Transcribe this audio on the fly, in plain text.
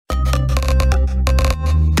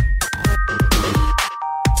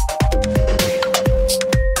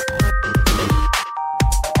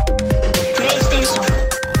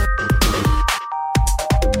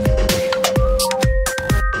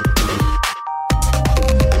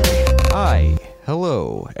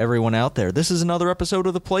Hello, everyone out there. This is another episode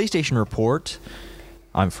of the PlayStation Report.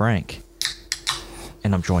 I'm Frank,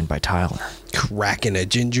 and I'm joined by Tyler. Cracking a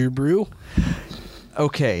ginger brew?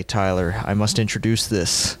 Okay, Tyler, I must introduce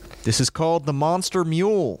this. This is called the Monster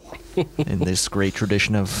Mule, in this great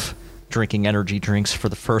tradition of drinking energy drinks for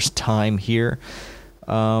the first time here.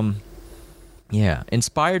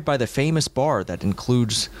 Inspired by the famous bar that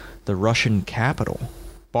includes the Russian capital.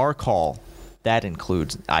 Bar call. That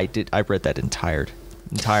includes... I read that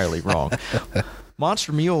entirely wrong.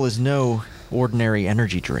 Monster Mule is no ordinary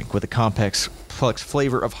energy drink with a complex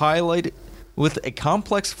flavor highlighted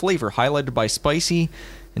by spicy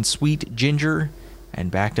and sweet ginger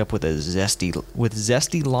and backed up with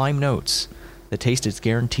zesty lime notes. The taste is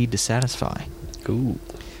guaranteed to satisfy. Ooh.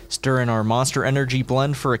 Stir in our Monster Energy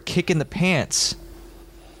blend for a kick in the pants.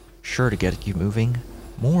 Sure to get you moving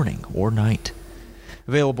morning or night.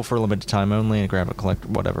 Available for a limited time only, and grab a collect,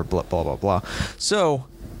 whatever, blah, blah, blah, blah. So,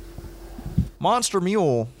 Monster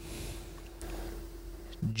Mule,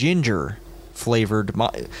 ginger flavored,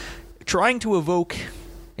 trying to evoke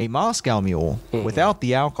a Moscow Mule without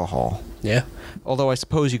the alcohol. Yeah. Although I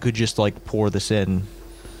suppose you could just, pour this in.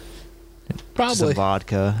 Probably. Some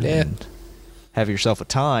vodka. Yeah. And have yourself a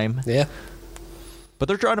time. Yeah. But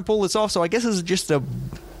they're trying to pull this off, so I guess this is just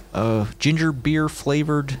a ginger beer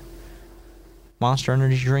flavored Monster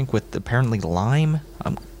Energy drink with apparently lime.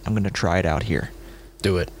 I'm going to try it out here.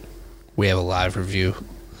 Do it. We have a live review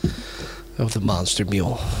of the Monster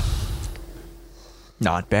Mule.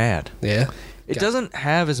 Not bad. Yeah? It doesn't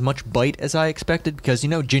have as much bite as I expected because,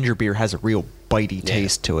 ginger beer has a real bitey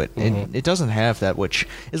taste to it. And it doesn't have that, which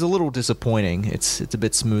is a little disappointing. It's a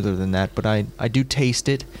bit smoother than that, but I do taste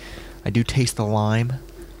it. I do taste the lime.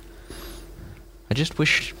 I just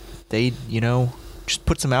wish they'd, just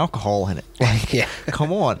put some alcohol in it. Yeah.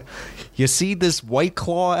 Come on. You see this White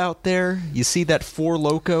Claw out there? You see that Four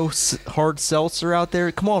Loko hard seltzer out there?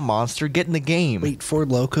 Come on, Monster, get in the game. Wait, Four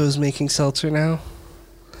Locos making seltzer now?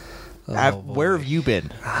 Where have you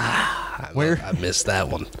been? I missed that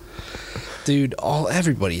one. Dude,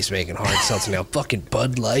 everybody's making hard seltzer now. Fucking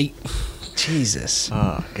Bud Light. Jesus.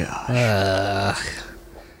 Oh, gosh.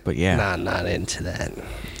 But yeah. Not into that.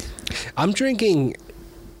 I'm drinking...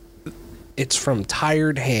 It's from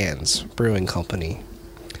Tired Hands Brewing Company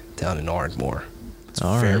down in Ardmore. It's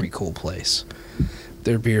a very cool place.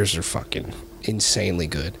 Their beers are fucking insanely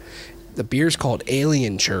good. The beer's called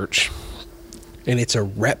Alien Church, and it's a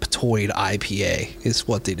Reptoid IPA is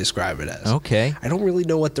what they describe it as. Okay. I don't really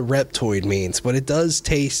know what the Reptoid means, but it does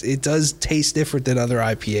taste different than other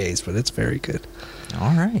IPAs, but it's very good.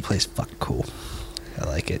 All right. The place fucking cool. I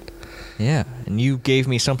like it. Yeah, and you gave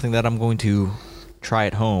me something that I'm going to try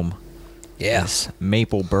at home. Yeah. This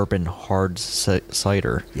maple bourbon hard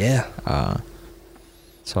cider. Yeah.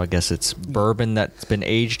 So I guess it's bourbon that's been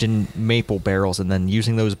aged in maple barrels, and then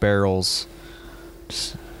using those barrels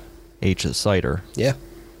to age the cider. Yeah.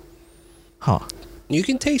 Huh. You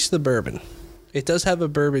can taste the bourbon. It does have a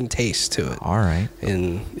bourbon taste to it. All right.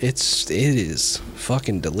 And it is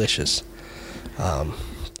fucking delicious.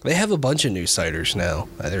 They have a bunch of new ciders now.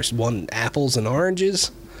 There's one apples and oranges.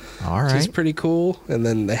 All right. Which is pretty cool. And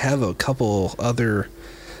then they have a couple other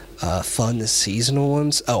fun seasonal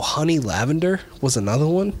ones. Oh, honey lavender was another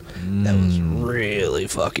one. That was really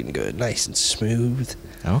fucking good. Nice and smooth.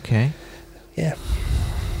 Okay. Yeah.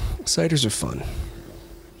 Ciders are fun.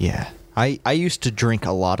 Yeah. I used to drink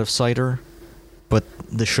a lot of cider, but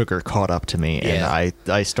the sugar caught up to me, and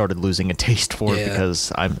I started losing a taste for it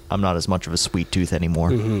because I'm not as much of a sweet tooth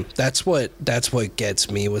anymore. Mm-hmm. That's what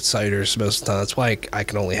gets me with ciders most of the time. That's why I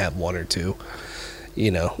can only have one or two.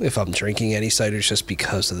 If I'm drinking any ciders, just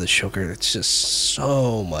because of the sugar. It's just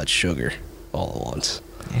so much sugar all at once.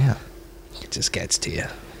 Yeah. It just gets to you.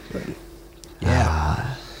 But,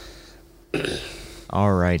 yeah.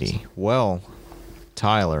 Alrighty. Well,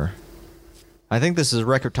 Tyler, I think this is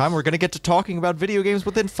record time. We're going to get to talking about video games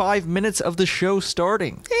within 5 minutes of the show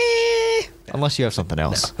starting. Unless you have something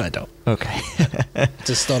else. No, I don't. Okay.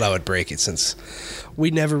 Just thought I would break it since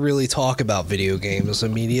we never really talk about video games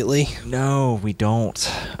immediately. No, we don't.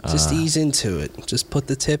 Just ease into it. Just put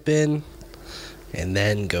the tip in and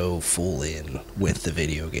then go full in with the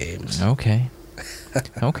video games. Okay.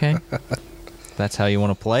 Okay. That's how you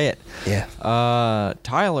want to play it. Yeah.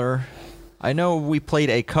 Tyler, I know we played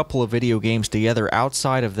a couple of video games together.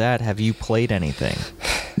 Outside of that, have you played anything?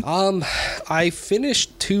 I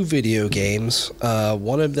finished 2 video games.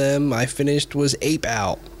 One of them I finished was Ape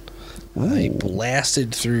Out. Ooh. I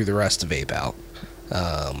blasted through the rest of Ape Out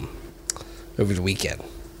over the weekend.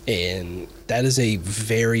 And that is a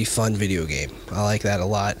very fun video game. I like that a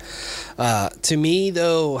lot. To me,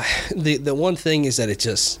 though, the one thing is that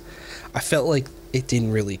I felt like it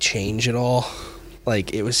didn't really change at all.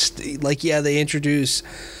 Like, it was, like, yeah, they introduce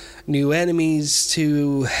new enemies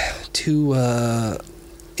into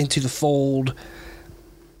the fold.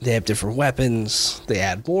 They have different weapons. They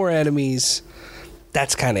add more enemies.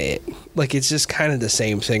 That's kind of it. Like, it's just kind of the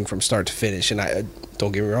same thing from start to finish. And I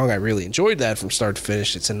don't get me wrong, I really enjoyed that from start to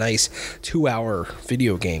finish. It's a nice 2-hour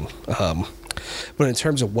video game. But in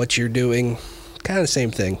terms of what you're doing, kind of the same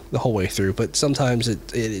thing the whole way through. But sometimes it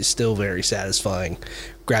is still very satisfying,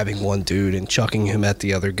 grabbing one dude and chucking him at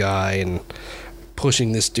the other guy and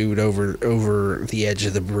pushing this dude over the edge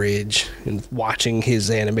of the bridge and watching his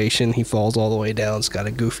animation. He falls all the way down. It's got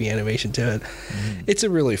a goofy animation to it. It's a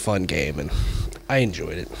really fun game, and I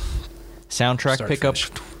enjoyed it. Soundtrack pickup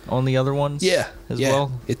on the other ones? As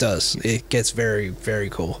well? It does. It gets very, very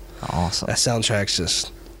cool. Awesome. That soundtrack's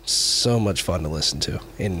just so much fun to listen to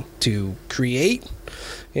and to create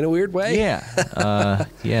in a weird way.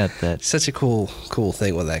 That's such a cool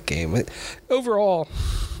thing with that game. Overall,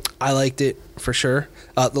 I liked it for sure.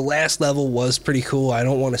 The last level was pretty cool. I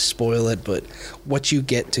don't want to spoil it, but what you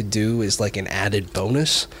get to do is like an added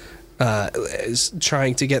bonus. Is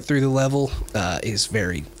trying to get through the level is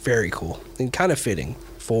very, very cool and kind of fitting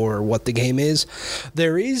for what the game is.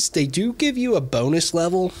 They do give you a bonus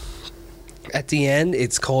level at the end.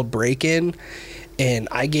 It's called Break-In, and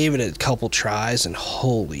I gave it a couple tries, and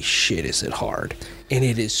holy shit, is it hard. And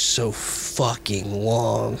it is so fucking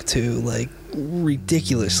long, too. Like,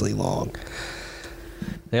 ridiculously long.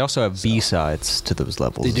 They also have B-sides to those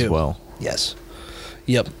levels as well. Yes.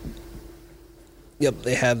 Yep,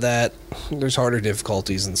 they have that. There's harder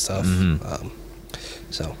difficulties and stuff.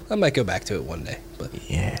 So I might go back to it one day, but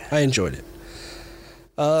yeah, I enjoyed it.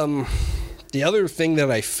 The other thing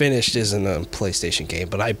that I finished isn't a PlayStation game,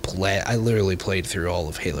 but I literally played through all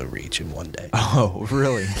of Halo Reach in one day. Oh,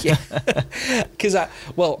 really? Yeah. Because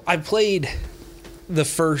I played the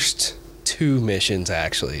first 2 missions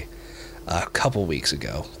actually a couple weeks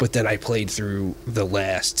ago, but then I played through the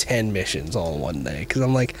last 10 missions all in one day because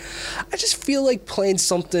I'm like, I just feel like playing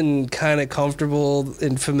something kind of comfortable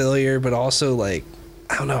and familiar, but also like,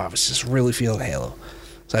 I don't know, I was just really feeling Halo.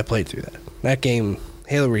 So I played through that. That game,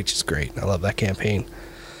 Halo Reach, is great. I love that campaign.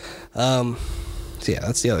 So yeah,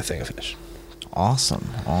 that's the other thing I finished. Awesome.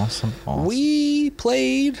 We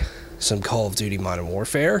played some Call of Duty Modern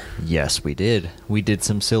Warfare. Yes, we did. We did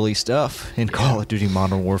some silly stuff in Call of Duty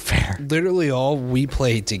Modern Warfare. Literally all we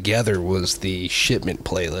played together was the shipment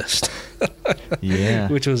playlist. Yeah.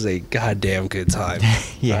 Which was a goddamn good time.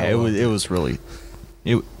 Yeah, it was really...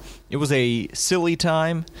 It was a silly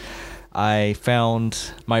time. I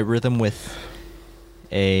found my rhythm with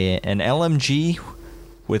an LMG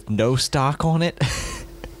with no stock on it,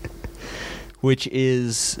 which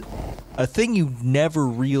is a thing you never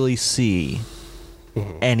really see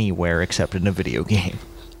anywhere except in a video game.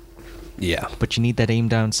 Yeah. But you need that aim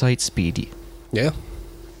down sight speed. Yeah,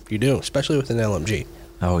 you do, especially with an LMG.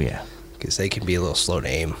 Oh, yeah. Because they can be a little slow to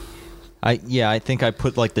aim. I think I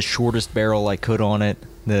put like the shortest barrel I could on it,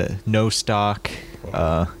 the no stock,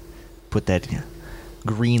 put that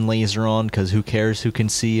green laser on because who cares who can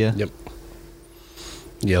see you.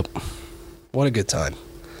 Yep. What a good time.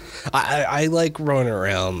 I like running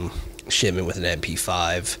around shipment with an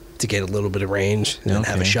MP5 to get a little bit of range and then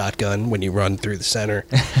have a shotgun when you run through the center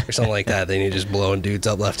or something like that. Then you're just blowing dudes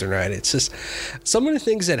up left and right. It's just some of the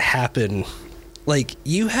things that happen. Like,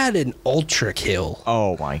 you had an ultra kill.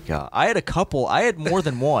 Oh, my God. I had a couple. I had more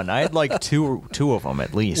than one. I had, like, two of them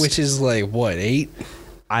at least. Which is, like, what, 8?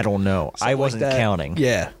 I don't know. Something I wasn't counting.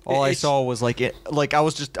 Yeah. All I saw was, I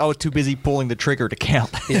was too busy pulling the trigger to count.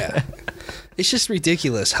 Yeah. It's just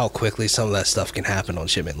ridiculous how quickly some of that stuff can happen on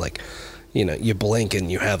shipment. Like, you know, you blink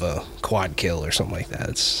and you have a quad kill or something like that.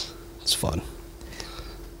 It's fun.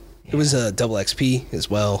 Yeah. It was a double XP as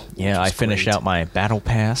well. Yeah, I finished out my battle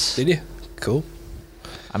pass. Did you? Cool.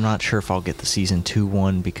 I'm not sure if I'll get the Season 2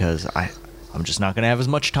 one because I'm just not going to have as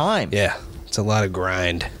much time. Yeah, it's a lot of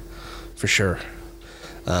grind, for sure.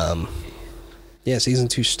 Yeah, Season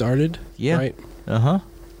 2 started, right? Uh-huh.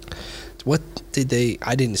 What did they...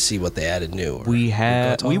 I didn't see what they added new. We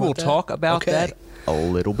will talk about that a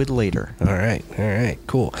little bit later. All right,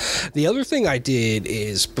 cool. The other thing I did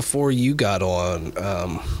is, before you got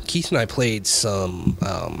on, Keith and I played some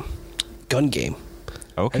gun game.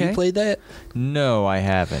 Okay. Have you played that? No, I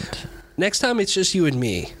haven't. Next time it's just you and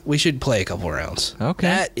me, we should play a couple rounds. Okay.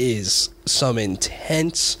 That is some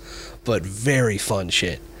intense but very fun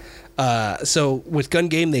shit. So with Gun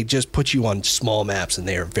Game, they just put you on small maps, and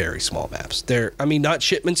they are very small maps. They're, I mean, not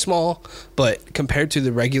shipment small, but compared to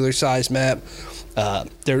the regular size map,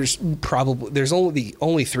 there's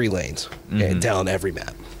only 3 lanes down every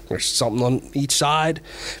map. There's something on each side.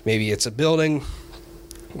 Maybe it's a building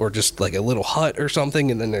or just like a little hut or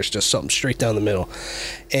something, and then there's just something straight down the middle.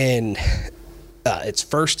 And it's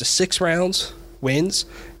first to 6 rounds wins.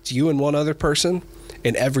 It's you and one other person,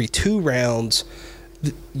 and every 2 rounds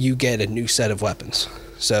you get a new set of weapons.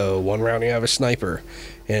 So one round you have a sniper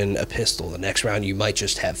and a pistol. The next round you might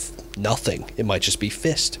just have nothing. It might just be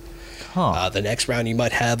fist. The next round you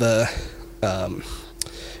might have a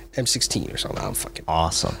M16 or something. I'm fucking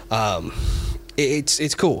awesome.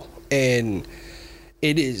 It's cool, and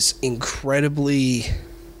it is incredibly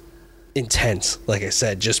intense. Like I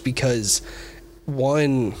said, just because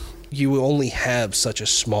one, you only have such a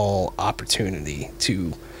small opportunity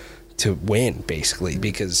to win, basically,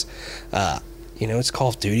 because it's Call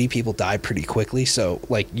of Duty. People die pretty quickly, so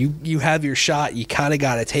like you have your shot, you kind of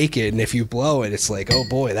got to take it, and if you blow it, it's like, oh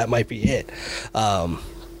boy, that might be it.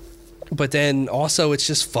 But then also it's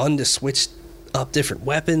just fun to switch up different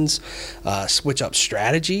weapons, switch up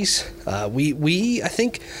strategies. I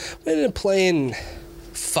think we ended up playing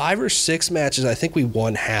 5 or 6 matches. I think we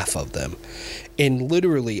won half of them. And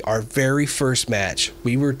literally our very first match,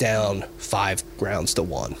 we were down 5 rounds to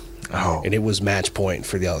 1. Oh. And it was match point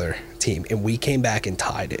for the other team. And we came back and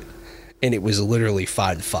tied it. And it was literally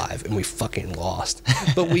 5-5, and we fucking lost.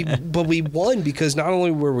 But we won because not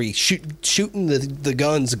only were we shooting the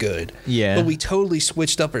guns good, but we totally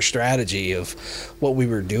switched up our strategy of what we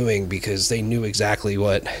were doing because they knew exactly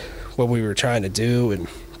what we were trying to do. And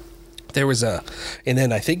there was and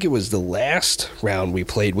then I think it was the last round we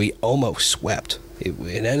played, we almost swept. It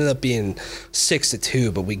ended up being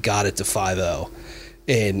 6-2, but we got it to 5-0.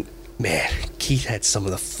 And man, Keith had some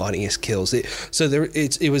of the funniest kills.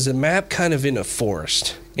 It was a map kind of in a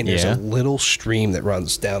forest, and there's a little stream that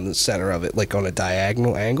runs down the center of it, like on a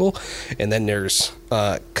diagonal angle, and then there's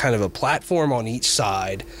kind of a platform on each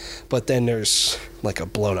side, but then there's like a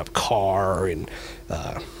blown up car and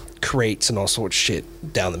crates and all sorts of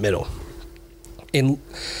shit down the middle. And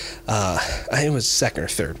I think it was second or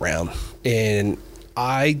third round, and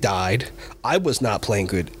I died. I was not playing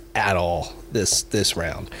good at all this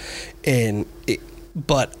round,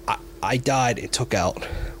 but I died and took out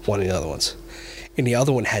one of the other ones, and the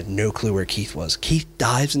other one had no clue where Keith was. Keith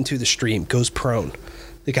dives into the stream, goes prone.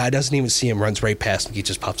 The guy doesn't even see him, runs right past him. He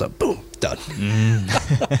just pops up, boom, done.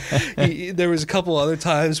 There was a couple other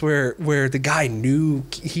times where the guy knew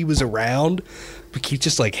he was around, but Keith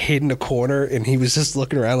just like hid in a corner, and he was just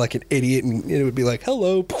looking around like an idiot, and it would be like,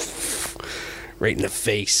 hello, poof, right in the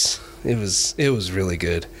face. It was really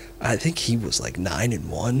good. I think he was like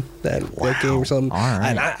 9-1 that game or something. All right.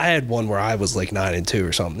 And I had one where I was like 9-2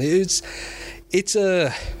 or something. It's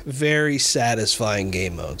a very satisfying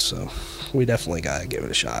game mode, so we definitely gotta give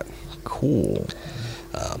it a shot. Cool.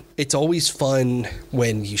 It's always fun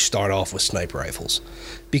when you start off with sniper rifles,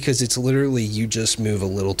 because it's literally you just move a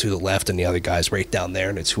little to the left and the other guy's right down there,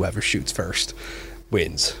 and it's whoever shoots first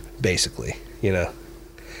wins, basically, And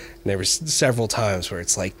there was several times where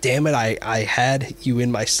it's like, damn it, I had you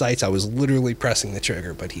in my sights. I was literally pressing the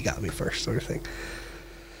trigger, but he got me first, sort of thing.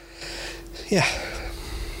 Yeah.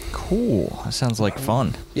 Cool. That sounds like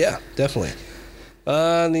fun. Yeah, definitely.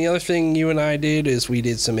 And the other thing you and I did is we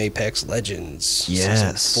did some Apex Legends.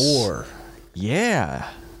 Yes. Season 4.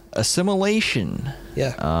 Yeah. Assimilation.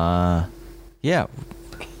 Yeah. Yeah.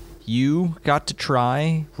 You got to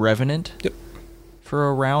try Revenant. Yep. For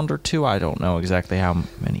a round or 2. I don't know exactly how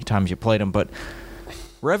many times you played him, but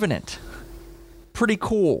Revenant, pretty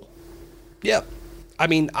cool. Yeah. I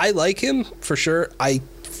mean, I like him for sure. I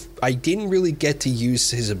didn't really get to use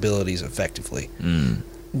his abilities effectively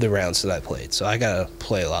the rounds that I played, so I gotta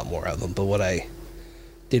play a lot more of them. But what I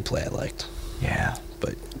did play, I liked. Yeah.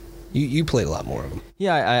 But you played a lot more of them.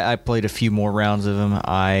 Yeah, I played a few more rounds of him.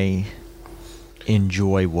 I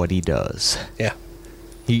enjoy what he does. Yeah.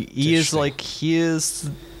 He is the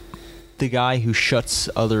guy who shuts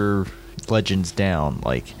other legends down.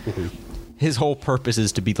 Like, his whole purpose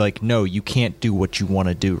is to be like, no, you can't do what you want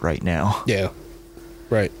to do right now. Yeah.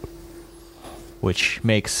 Right. Which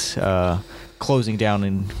makes closing down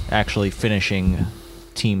and actually finishing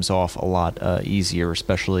teams off a lot easier,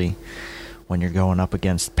 especially when you're going up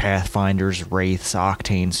against Pathfinders, Wraiths,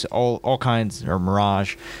 Octanes, all kinds, or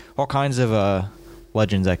Mirage, all kinds of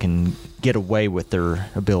legends that can get away with their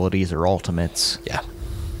abilities or ultimates. Yeah.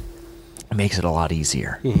 It makes it a lot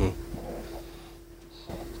easier. Mm-hmm.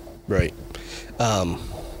 Right.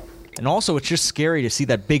 And And also, it's just scary to see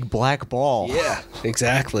that big black ball. Yeah,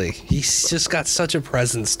 exactly. He's just got such a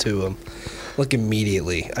presence to him. Like,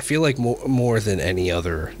 immediately. I feel like more than any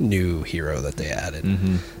other new hero that they added.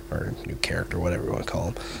 Or new character, whatever you want to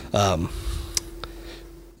call him.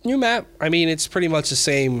 New map. I mean, it's pretty much the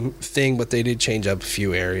same thing, but they did change up a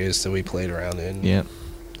few areas that we played around in. Yeah.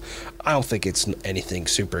 I don't think it's anything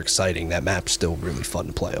super exciting. That map's still really fun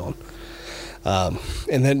to play on.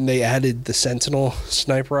 And then they added the Sentinel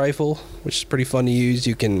sniper rifle, which is pretty fun to use.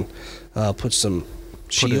 You can put some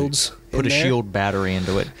shields. Put a shield battery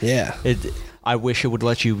into it. Yeah. I wish it would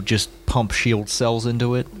let you just pump shield cells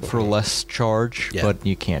into it for less charge, but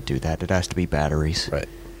you can't do that. It has to be batteries. Right.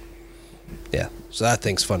 Yeah. So that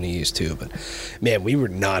thing's fun to use too. But man, we were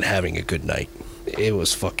not having a good night. It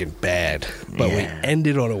was fucking bad. But we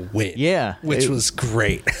ended on a win. Yeah. Which was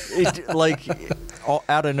great.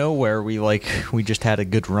 Out of nowhere, we just had a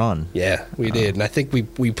good run. Yeah, we did. And I think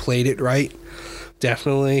we played it right.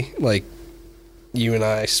 Definitely. Like, you and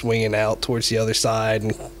I swinging out towards the other side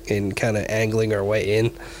and kind of angling our way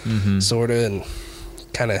in, sort of, and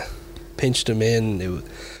kind of pinched them in.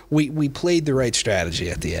 We played the right strategy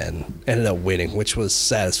at the end. Ended up winning, which was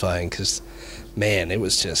satisfying because, man, it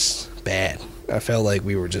was just bad. I felt like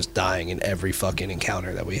we were just dying in every fucking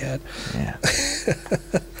encounter that we had. Yeah.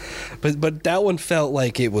 But that one felt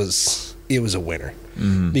like it was a winner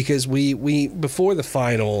because we before the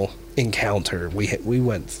final encounter we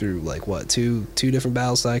went through like two different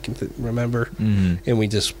battles that I can remember, and we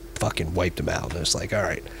just fucking wiped them out. And it's like, all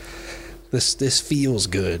right, this feels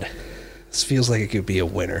good. This feels like it could be a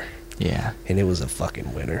winner. Yeah, and it was a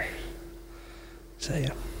fucking winner. So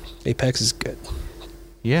yeah, Apex is good.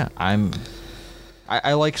 Yeah,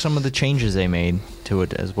 I like some of the changes they made to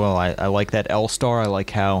it as well. I like that L-Star. I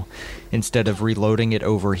like how instead of reloading it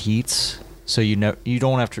overheats, so you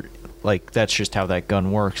don't have to, like, that's just how that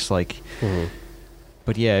gun works. Like,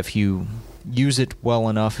 but yeah, if you use it well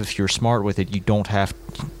enough, if you're smart with it, you don't have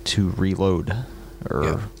to reload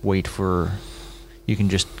or wait for. You can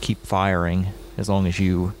just keep firing as long as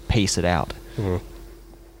you pace it out.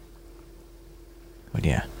 But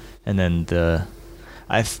yeah, and then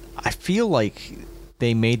I feel like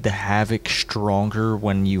they made the Havoc stronger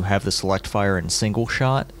when you have the select fire in single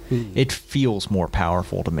shot. It feels more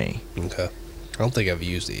powerful to me. Okay. I don't think I've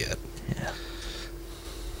used it yet. Yeah.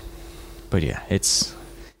 But yeah, it's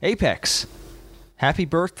Apex. Happy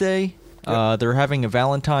birthday. Yep. They're having a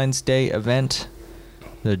Valentine's Day event.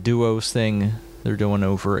 The duos thing they're doing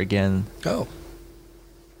over again. Oh.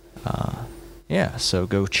 Yeah, so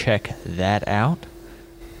go check that out.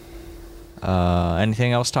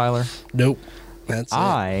 Anything else, Tyler? Nope. That's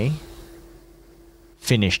I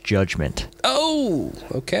finished Judgment. Oh,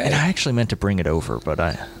 okay. And I actually meant to bring it over,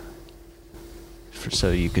 but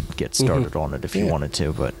so you could get started on it if you wanted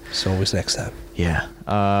to, but it's always next time. Yeah.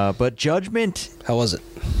 But Judgment, how was it?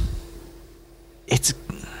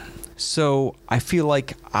 So I feel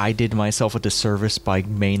like I did myself a disservice by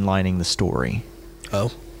mainlining the story.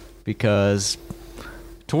 Oh. Because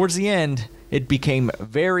towards the end, it became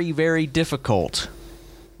very, very difficult.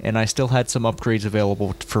 And I still had some upgrades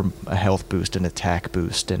available for a health boost and attack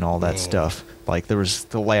boost and all that stuff. Like, there was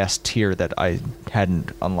the last tier that I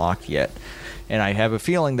hadn't unlocked yet. And I have a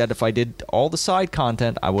feeling that if I did all the side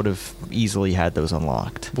content, I would have easily had those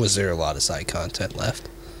unlocked. Was there a lot of side content left?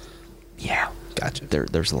 Yeah. Gotcha.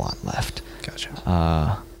 There's a lot left.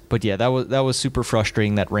 Gotcha. But yeah, that was super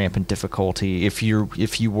frustrating, that rampant difficulty. If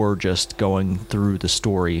you were just going through the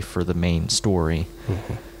story for the main story,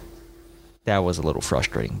 that was a little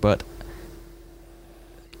frustrating. But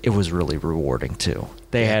it was really rewarding too.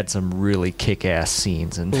 They had some really kick-ass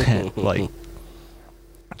scenes and like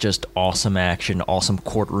just awesome action, awesome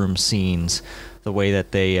courtroom scenes. The way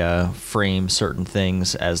that they frame certain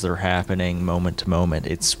things as they're happening moment to moment,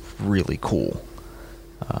 it's really cool.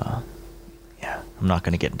 Yeah, I'm not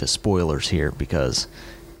going to get into spoilers here because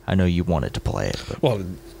I know you wanted to play it. But well,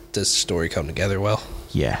 does the story come together well?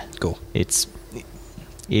 Yeah. Cool. It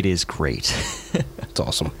is great. It's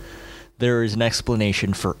awesome. There is an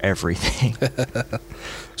explanation for everything.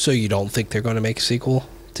 So you don't think they're going to make a sequel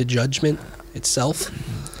to Judgment itself?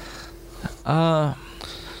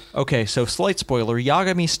 Okay, so slight spoiler.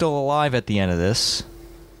 Yagami's still alive at the end of this.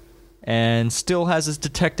 And still has his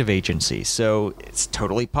detective agency, so it's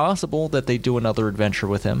totally possible that they do another adventure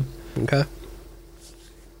with him. Okay.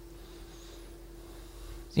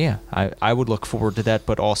 Yeah, I would look forward to that,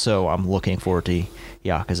 but also I'm looking forward to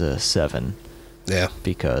Yakuza 7. Yeah.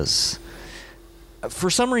 Because for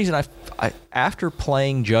some reason, I after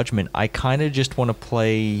playing Judgment, I kind of just want to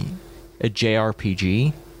play a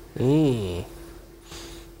JRPG.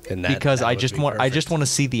 And because I just want to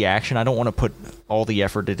see the action. I don't want to put all the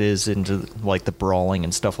effort it is into like the brawling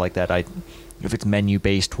and stuff like that. If it's menu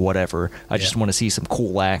based, whatever. I just want to see some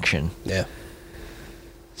cool action. Yeah.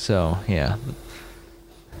 So yeah.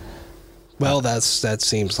 Well, that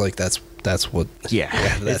seems like that's what. Yeah,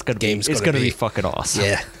 it's gonna be fucking awesome.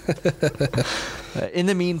 Yeah. In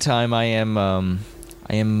the meantime, I am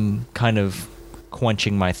kind of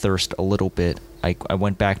quenching my thirst a little bit. I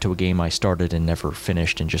went back to a game I started and never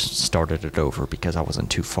finished, and just started it over because I wasn't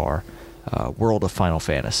too far. World of Final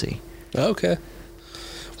Fantasy. Okay.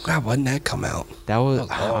 God, when did that come out? That was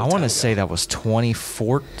I want to say that was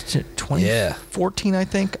 2014, I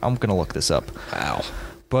think. I'm gonna look this up. Wow.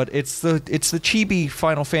 But it's the chibi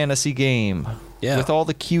Final Fantasy game. Yeah. With all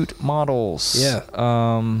the cute models. Yeah.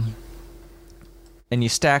 And you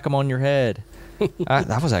stack them on your head.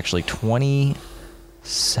 That was actually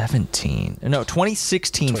 2016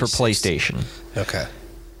 for PlayStation. Okay.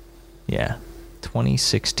 Yeah.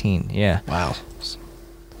 2016. Yeah. Wow.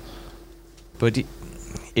 But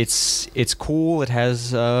it's cool. It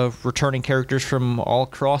has returning characters from all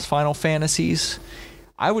across Final Fantasies.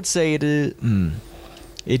 I would say it is.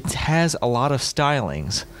 It has a lot of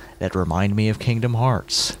stylings that remind me of Kingdom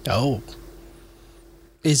Hearts. Oh.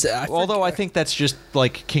 Although I think that's just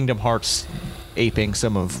like Kingdom Hearts aping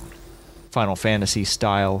some of Final Fantasy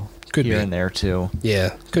style and there too.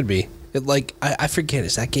 Yeah, could be. I forget.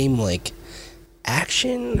 Is that game like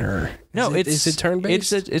action or no? Is it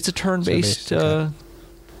turn-based? It's a turn-based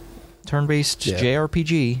turn-based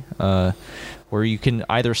JRPG. Where you can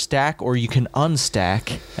either stack or you can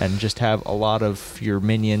unstack and just have a lot of your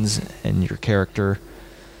minions and your character.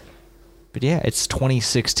 But yeah, it's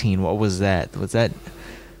 2016. What was that? Was that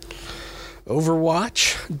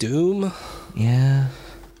Overwatch? Doom? Yeah.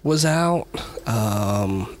 Was out.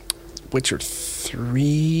 Witcher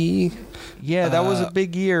 3? Yeah, that was a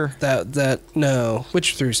big year. No.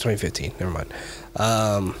 Witcher 3 was 2015. Never mind.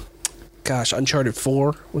 Gosh, Uncharted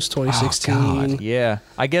 4 was 2016. Oh, God. Yeah,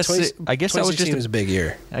 I guess that was just a big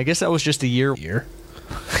year. I guess that was just a year.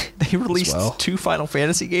 They released 2 Final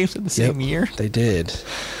Fantasy games in the same year. They did.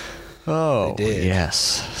 Oh, they did. Yes,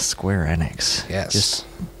 Square Enix. Yes, just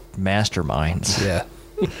masterminds. Yeah.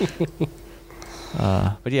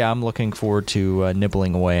 But yeah, I'm looking forward to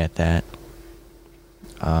nibbling away at that.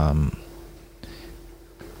 I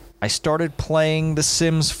started playing The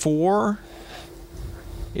Sims 4.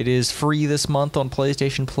 It is free this month on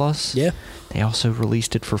PlayStation Plus. Yeah. They also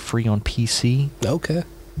released it for free on PC. Okay.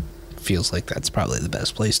 Feels like that's probably the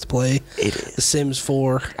best place to play. It is. The Sims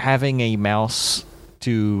 4. Having a mouse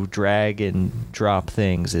to drag and drop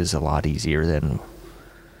things is a lot easier than...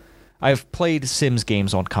 I've played Sims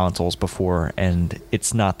games on consoles before, and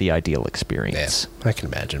it's not the ideal experience. Yeah, I can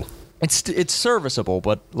imagine. It's serviceable,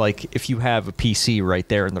 but like if you have a PC right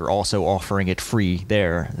there and they're also offering it free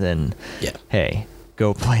there, then hey...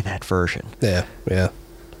 go play that version. Yeah.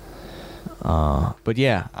 But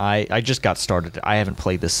yeah, I just got started. I haven't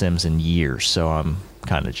played The Sims in years, so I'm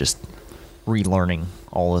kind of just relearning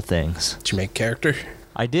all the things. Did you make a character?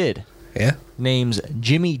 I did. Yeah? Name's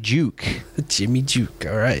Jimmy Juke. Jimmy Juke,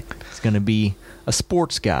 all right. He's going to be a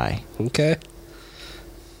sports guy. Okay.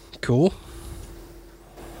 Cool.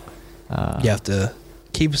 You have to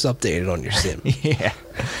keep us updated on your sim. Yeah.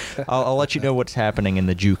 I'll let you know what's happening in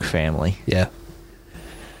the Juke family. Yeah.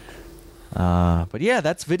 But yeah,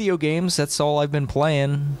 that's video games. That's all I've been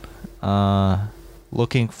playing.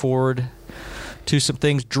 Looking forward to some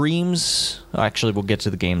things. Dreams. Actually, we'll get to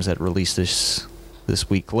the games that release this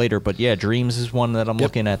week later. But yeah, Dreams is one that I'm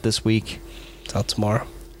looking at this week. It's out tomorrow.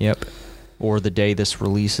 Yep. Or the day this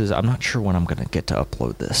releases. I'm not sure when I'm going to get to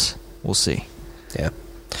upload this. We'll see. Yeah.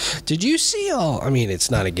 Did you see I mean, it's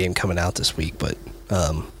not a game coming out this week, but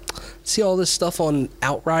see all this stuff on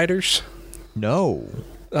Outriders? No.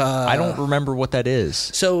 I don't remember what that is.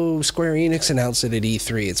 So Square Enix announced it at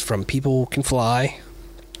E3. It's from People Can Fly.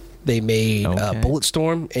 They made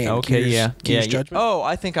Bulletstorm and Gears Judgment. Oh,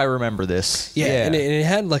 I think I remember this. Yeah. And it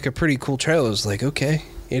had like a pretty cool trailer. It was like, okay,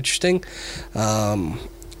 interesting.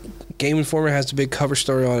 Game Informer has a big cover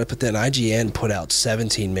story on it, but then IGN put out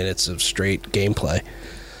 17 minutes of straight gameplay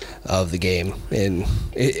of the game. And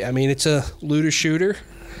it's a looter shooter.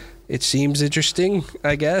 It seems interesting,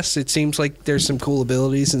 I guess. It seems like there's some cool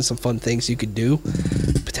abilities and some fun things you could do,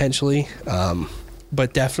 potentially.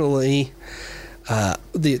 But definitely,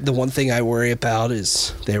 the one thing I worry about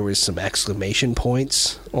is there was some exclamation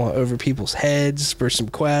points over people's heads for some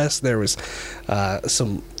quests. There was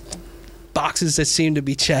some boxes that seemed to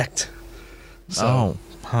be checked. So,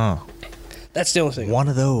 That's the only thing. One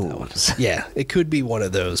of those. Yeah, it could be one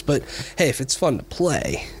of those. But, hey, if it's fun to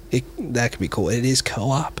play, that could be cool. It is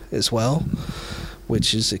co-op as well,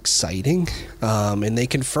 which is exciting. And they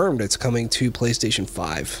confirmed it's coming to PlayStation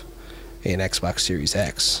 5 and Xbox Series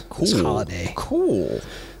X this holiday. Cool.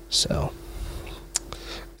 So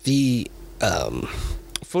the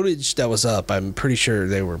footage that was up, I'm pretty sure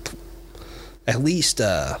they were at least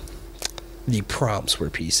the prompts were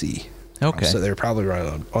PC. Okay. So they were probably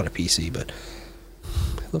running on a PC, but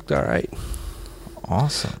it looked all right.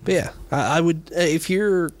 Awesome. But yeah, I would, if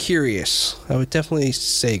you're curious, I would definitely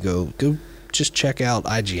say go just check out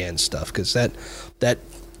IGN stuff, because that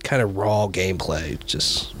kind of raw gameplay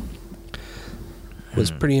just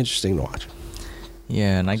was pretty interesting to watch.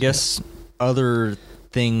 Yeah, and I guess other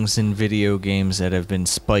things in video games that have been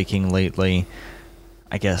spiking lately,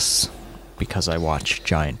 I guess because I watch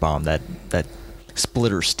Giant Bomb, that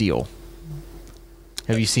Splitter Steel.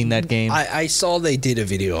 Have you seen that game? I saw they did a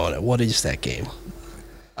video on it. What is that game?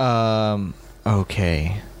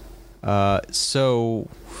 Okay. So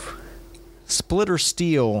Splitter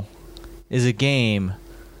Steel is a game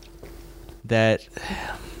that,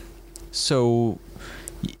 so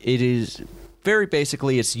it is very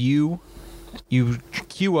basically, it's you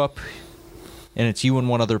queue up, and it's you and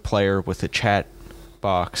one other player with a chat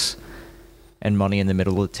box and money in the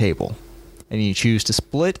middle of the table, and you choose to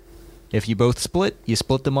split. If you both split, you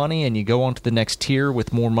split the money and you go on to the next tier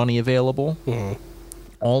with more money available,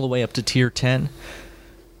 all the way up to tier 10.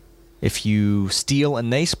 If you steal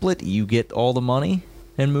and they split, you get all the money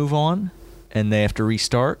and move on, and they have to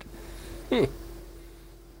restart.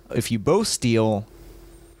 If you both steal,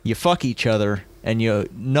 you fuck each other, and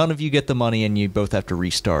none of you get the money, and you both have to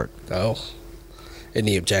restart. Oh. And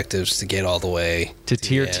the objectives to get all the way to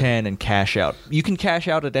tier 10 and cash out. You can cash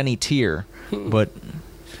out at any tier, but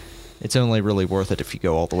it's only really worth it if you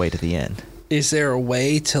go all the way to the end. Is there a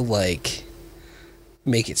way to, like,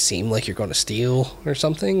 make it seem like you're going to steal or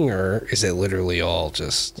something, or is it literally all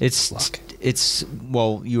just luck?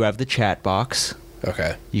 Well, you have the chat box.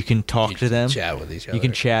 Okay. You can talk to them. Chat with each other. You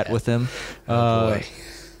can chat with them. Oh, boy.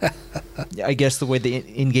 I guess the way the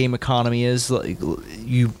in-game economy is, like,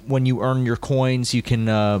 when you earn your coins, you can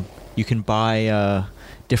buy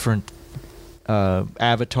different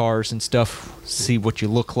avatars and stuff. See what you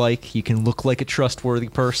look like. You can look like a trustworthy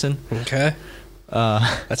person. Okay.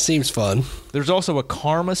 That seems fun. There's also a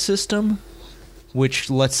karma system, which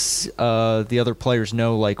lets the other players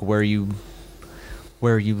know, like, where you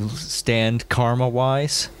stand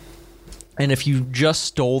karma-wise. And if you just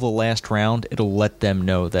stole the last round, it'll let them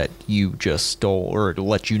know that you just stole, or it'll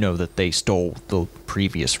let you know that they stole the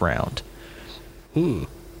previous round. All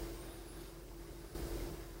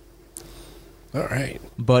right.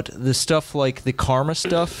 But the stuff like the karma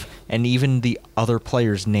stuff and even the other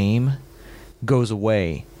player's name goes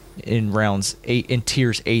away in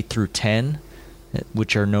tiers 8 through 10,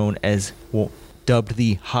 which are known as, dubbed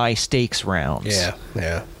the high stakes rounds.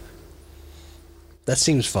 Yeah. That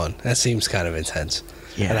seems fun. That seems kind of intense.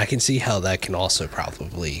 Yeah. And I can see how that can also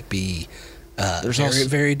probably be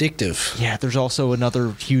very addictive. Yeah, there's also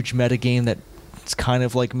another huge meta game that it's kind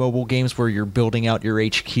of like mobile games where you're building out your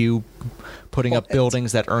HQ, putting up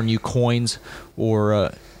buildings that earn you coins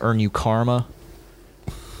or earn you karma.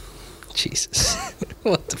 Jesus.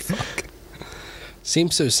 What the fuck?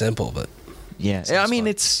 Seems so simple, but yeah. I mean,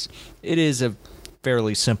 it is a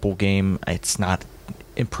fairly simple game. It's not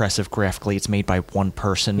impressive graphically. It's made by one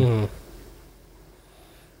person.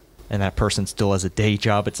 And that person still has a day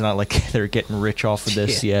job. It's not like they're getting rich off of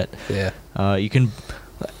this yet. Yeah. You can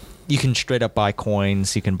straight up buy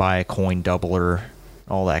coins. You can buy a coin doubler,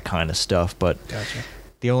 all that kind of stuff. But gotcha.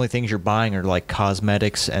 The only things you're buying are like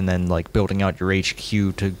cosmetics, and then like building out your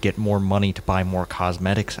HQ to get more money to buy more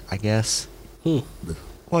cosmetics, I guess.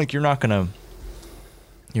 Like you're not going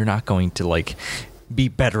to like be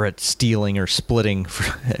better at stealing or splitting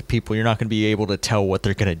for people. You're not going to be able to tell what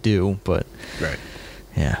they're going to do, but right.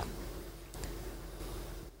 Yeah.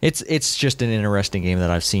 It's just an interesting game that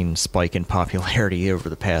I've seen spike in popularity over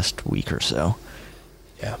the past week or so.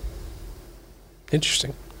 Yeah.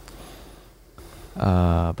 Interesting.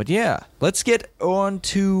 But yeah, let's get on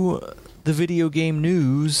to the video game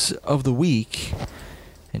news of the week.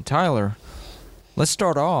 And Tyler, let's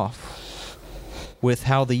start off with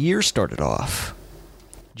how the year started off.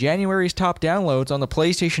 January's top downloads on the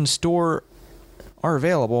PlayStation Store are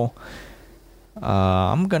available.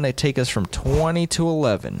 I'm going to take us from 20 to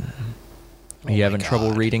 11. Are you having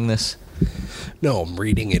trouble reading this? No, I'm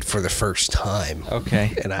reading it for the first time.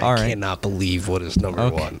 Okay. And I cannot believe what is number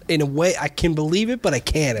one. In a way, I can believe it, but I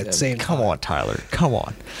can't at the same time. Come on, Tyler. Come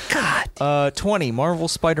on. God. 20, Marvel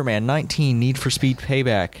Spider-Man. 19, Need for Speed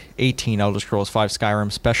Payback. 18, Elder Scrolls V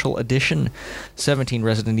Skyrim Special Edition. 17,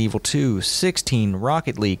 Resident Evil 2. 16,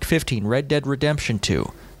 Rocket League. 15, Red Dead Redemption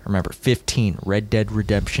 2. Remember, 15, Red Dead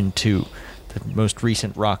Redemption 2, the most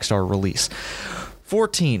recent Rockstar release.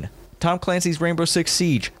 14, Tom Clancy's Rainbow Six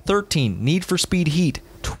Siege. 13, Need for Speed Heat.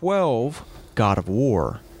 12, God of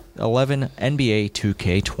War. 11, NBA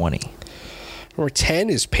 2K20. Number 10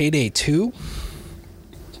 is Payday 2,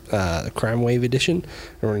 the Crime Wave Edition.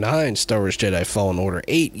 Number 9, Star Wars Jedi Fallen Order.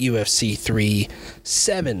 8, UFC 3.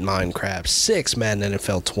 7, Minecraft. 6, Madden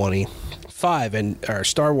NFL 20. 5,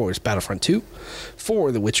 Star Wars Battlefront 2.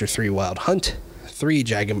 4, The Witcher 3 Wild Hunt. 3,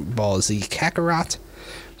 Dragon Ball Z Kakarot.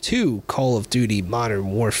 2, Call of Duty Modern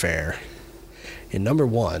Warfare. And number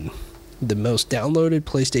 1, the most downloaded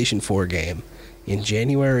PlayStation 4 game in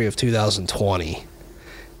January of 2020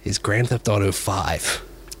 is Grand Theft Auto 5.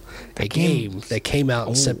 A game that came out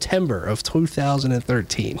in September of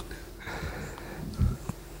 2013.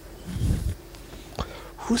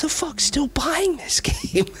 Who the fuck's still buying this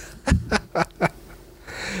game?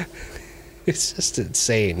 It's just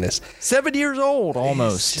insane. 7 years old,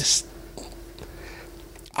 almost. It's just,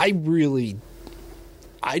 I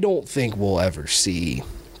don't think we'll ever see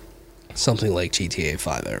something like GTA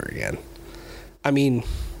 5 ever again. I mean,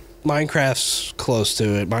 Minecraft's close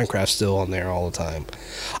to it. Minecraft's still on there all the time.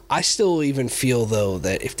 I still even feel, though,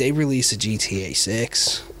 that if they release a GTA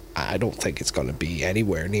 6, I don't think it's going to be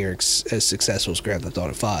anywhere near as successful as Grand Theft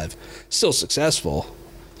Auto 5. Still successful.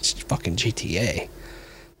 It's fucking GTA.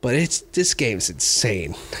 But this game's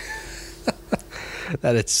insane.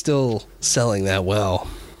 That it's still selling that well.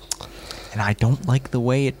 And I don't like the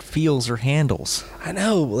way it feels or handles. I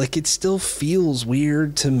know, like it still feels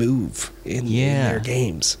weird to move in their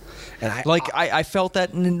games. And I felt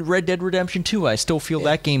that in Red Dead Redemption 2. I still feel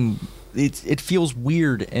that game. It feels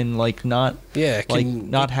weird and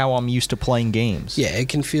not how I'm used to playing games. Yeah, it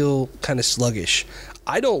can feel kind of sluggish.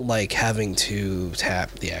 I don't like having to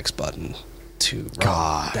tap the X button to run.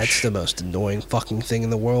 Gosh. That's the most annoying fucking thing in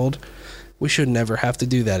the world. We should never have to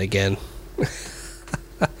do that again.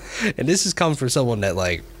 And this has come from someone that,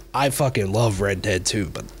 I fucking love Red Dead 2,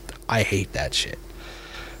 but I hate that shit.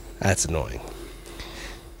 That's annoying.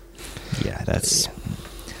 Yeah, that's...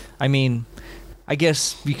 I mean, I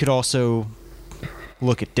guess you could also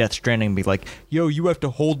look at Death Stranding and be like, yo, you have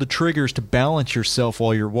to hold the triggers to balance yourself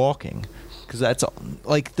while you're walking. Because that's...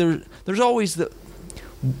 there's always the...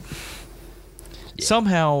 Yeah.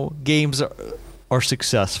 Somehow, games are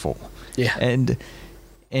successful. Yeah. And...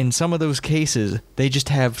 in some of those cases, they just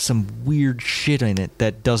have some weird shit in it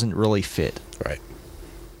that doesn't really fit. Right.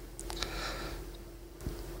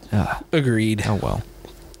 Agreed. Oh, well.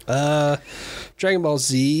 Dragon Ball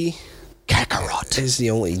Z Kakarot is the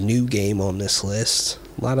only new game on this list.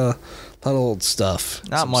 A lot of old stuff.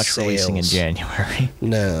 Not much releasing in January.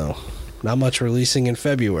 No. Not much releasing in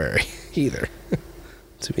February either,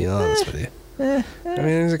 to be honest with you. I mean,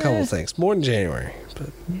 there's a couple things. More than January,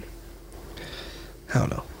 but... I don't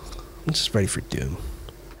know. I'm just ready for Doom.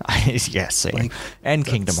 Yeah, same. And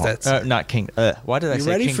Kingdom Hearts. Not Kingdom. Why did I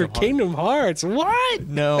say ready Kingdom for Kingdom Hearts? What?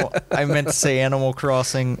 No, I meant to say Animal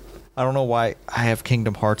Crossing. I don't know why I have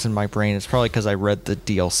Kingdom Hearts in my brain. It's probably because I read the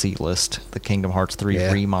DLC list, the Kingdom Hearts 3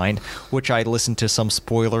 Remind, which I listened to some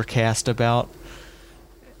spoiler cast about.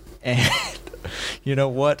 And you know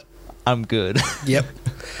what? I'm good. Yep.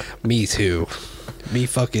 Me too. Me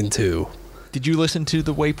fucking too. Did you listen to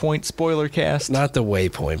the Waypoint spoiler cast? Not the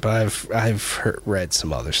Waypoint, but I've read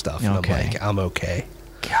some other stuff. And okay. I'm okay.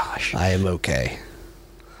 Gosh. I am okay.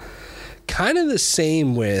 Kind of the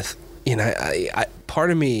same with, I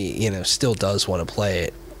part of me, still does want to play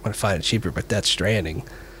it when I find it cheaper, but Death Stranding,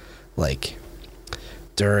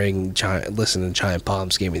 during listening to Giant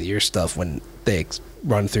Bomb's Game of the Year stuff, when they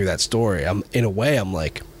run through that story, I'm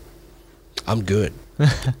like, I'm good.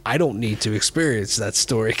 I don't need to experience that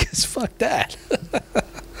story because fuck that.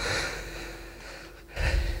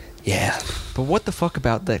 Yeah. But what the fuck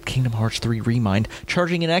about that Kingdom Hearts 3 Remind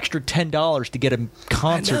charging an extra $10 to get a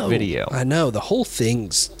concert video? I know. The whole thing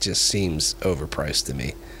just seems overpriced to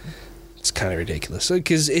me. It's kind of ridiculous.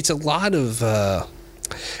 Because it's a lot of...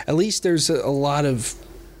 at least there's a lot of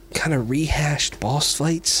kind of rehashed boss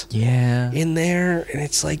fights in there, and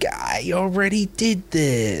it's like, I already did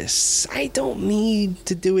this. I don't need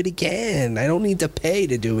to do it again. I don't need to pay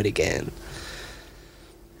to do it again.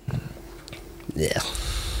 Yeah.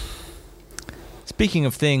 Speaking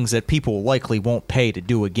of things that people likely won't pay to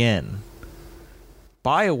do again,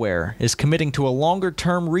 BioWare is committing to a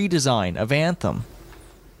longer-term redesign of Anthem.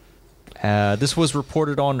 This was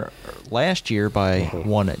reported on last year by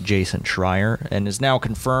one Jason Schreier and is now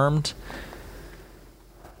confirmed.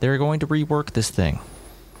 They're going to rework this thing.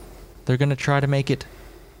 They're going to try to make it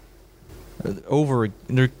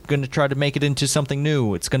They're going to try to make it into something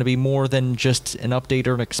new. It's going to be more than just an update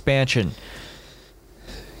or an expansion.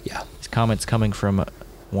 Yeah. These comments coming from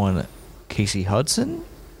one Casey Hudson?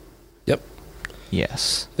 Yep.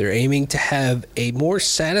 Yes. They're aiming to have a more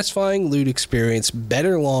satisfying loot experience,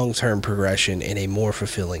 better long-term progression, and a more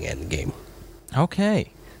fulfilling endgame. Okay.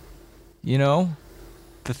 You know,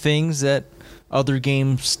 the things that other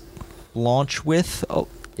games launch with,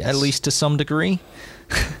 Yes. at least to some degree.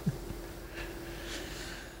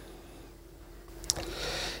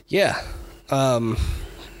 Yeah.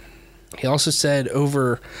 He also said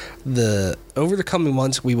over the coming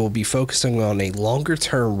months, we will be focusing on a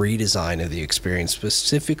longer-term redesign of the experience,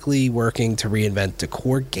 specifically working to reinvent the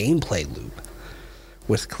core gameplay loop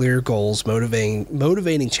with clear goals,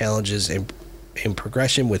 motivating challenges, and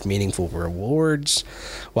progression with meaningful rewards,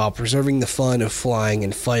 while preserving the fun of flying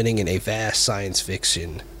and fighting in a vast science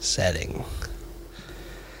fiction setting.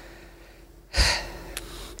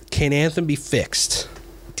 Can Anthem be fixed?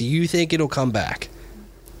 Do you think it'll come back?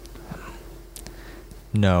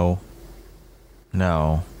 No.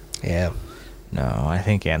 Yeah. No, I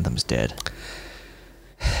think Anthem's dead.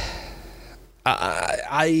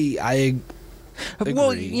 I agree.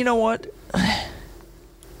 Well, you know what?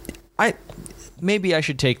 Maybe I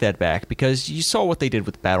should take that back, because you saw what they did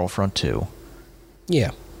with Battlefront 2. Yeah.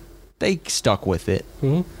 They stuck with it.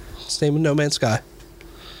 Mm-hmm. Same with No Man's Sky.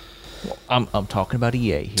 I'm talking about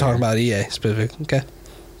EA here. Talking about EA specific. Okay.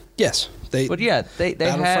 Yes. They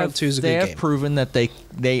have 2 is a they good have game. proven that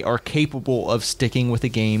they are capable of sticking with a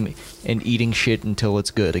game and eating shit until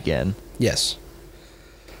it's good again. Yes.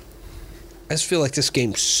 I just feel like this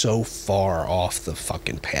game's so far off the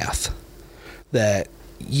fucking path that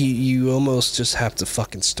you almost just have to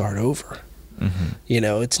fucking start over. Mm-hmm. You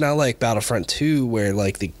know, it's not like Battlefront 2 where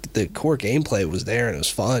like the core gameplay was there and it was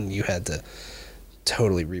fun. You had to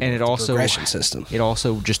totally rebuild the progression system. It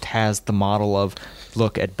also just has the model of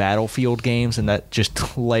look at Battlefield games and that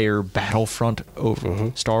just layer Battlefront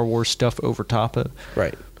over Star Wars stuff over top of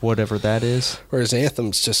right. Whatever that is. Whereas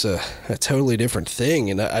Anthem's just a totally different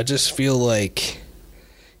thing, and I just feel like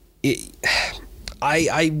it.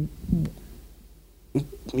 I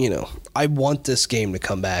want this game to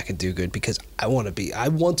come back and do good because I want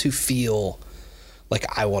to feel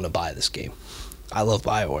like I want to buy this game. I love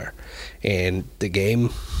BioWare, and the game,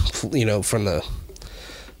 from the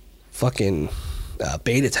fucking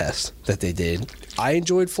beta test that they did, I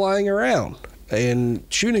enjoyed flying around and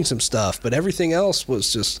shooting some stuff, but everything else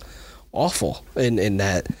was just awful in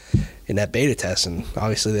that beta test, and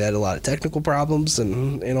obviously they had a lot of technical problems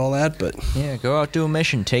and all that. But yeah, go out, do a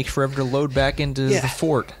mission, takes forever to load back into the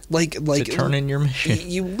fort, like to turn in your mission.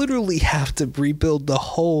 You literally have to rebuild the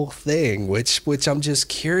whole thing, which I'm just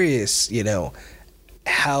curious,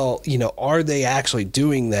 how are they actually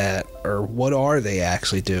doing that, or what are they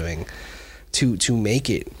actually doing to make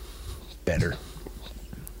it better,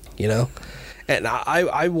 and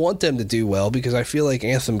I want them to do well because I feel like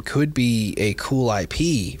Anthem could be a cool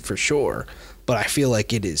IP for sure, but I feel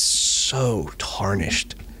like it is so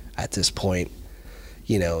tarnished at this point.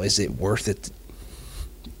 Is it worth it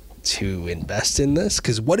to invest in this?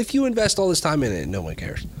 Because what if you invest all this time in it and no one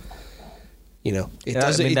cares?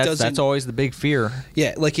 That's always the big fear.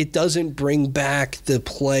 Yeah, like it doesn't bring back the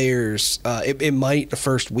players. It might the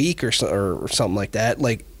first week or something like that.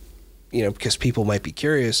 Like, because people might be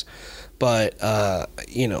curious. But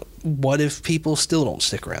what if people still don't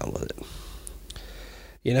stick around with it?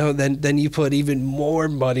 Then you put even more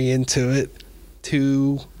money into it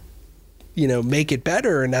to make it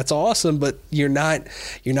better, and that's awesome. But you're not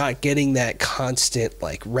getting that constant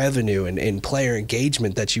like revenue and player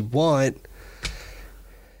engagement that you want.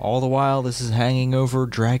 All the while, this is hanging over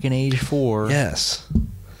Dragon Age 4. Yes.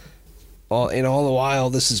 All the while,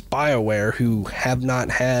 this is BioWare,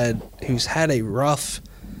 who's had a rough,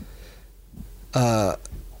 they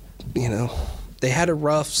had a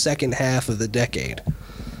rough second half of the decade,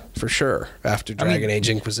 for sure, after Dragon Age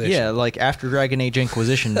Inquisition. Yeah, like after Dragon Age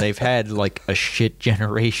Inquisition, they've had like a shit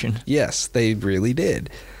generation. Yes, they really did.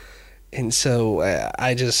 And so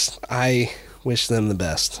I wish them the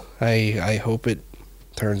best. I hope it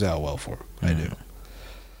turns out well for them. I do.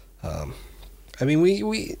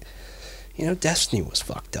 We Destiny was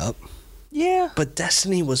fucked up. Yeah. But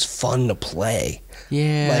Destiny was fun to play.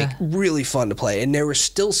 Yeah. Like, really fun to play. And there was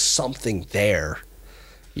still something there,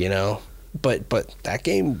 But that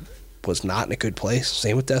game was not in a good place.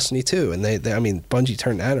 Same with Destiny 2. And they I mean, Bungie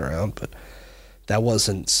turned that around, but that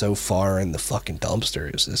wasn't so far in the fucking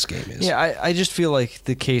dumpster as this game is. Yeah, I just feel like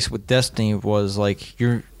the case with Destiny was like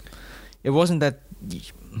it wasn't that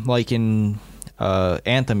like in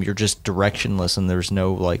Anthem you're just directionless and there's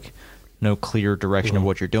no clear direction of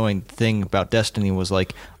what you're doing. The thing about Destiny was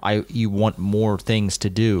like you want more things to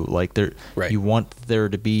do. Like you want there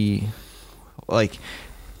to be like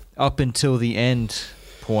up until the end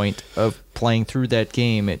point of playing through that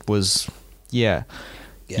game, it was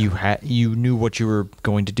you knew what you were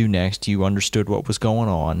going to do next. You understood what was going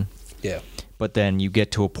on. Yeah. But then you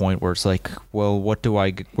get to a point where it's like, well, where do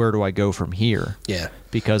I go from here? Yeah.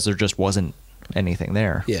 Because there just wasn't anything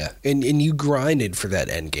there. Yeah. And you grinded for that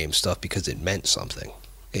end game stuff because it meant something.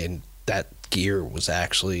 And that gear was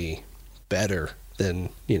actually better than,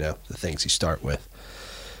 the things you start with.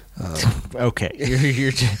 Okay,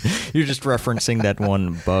 you're just referencing that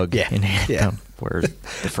one bug in Anthem where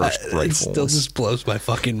the first rifle it still just blows my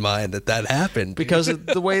fucking mind that happened because of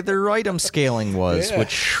the way their item scaling was,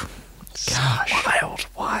 which, gosh,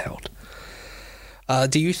 wild.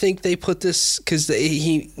 Do you think they put this because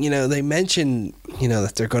they mentioned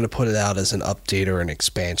that they're going to put it out as an update or an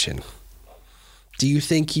expansion? Do you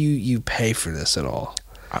think you pay for this at all?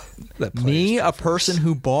 Me, a person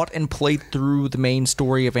who bought and played through the main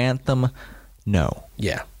story of Anthem, no.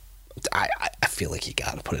 Yeah. I feel like you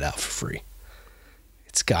got to put it out for free.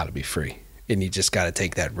 It's got to be free. And you just got to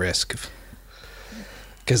take that risk.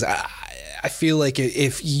 Because I feel like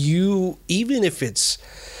even if it's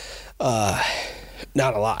not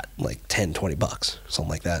a lot, like $10, $20, something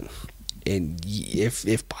like that. And if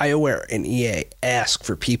BioWare and EA ask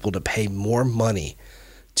for people to pay more money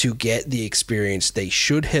to get the experience they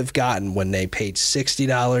should have gotten when they paid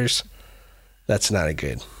 $60, that's not a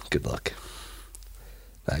good look.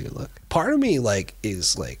 Not a good look. Part of me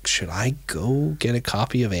is should I go get a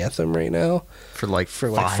copy of Anthem right now for like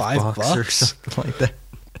 $5 or something like that?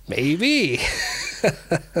 Maybe.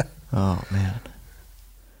 Oh man.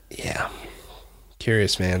 Yeah.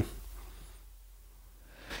 Curious, man.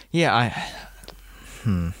 Yeah,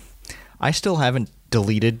 I still haven't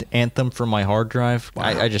deleted Anthem from my hard drive. Wow.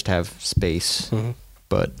 I just have space. Mm-hmm.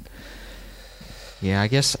 But yeah, I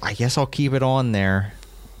guess I'll keep it on there.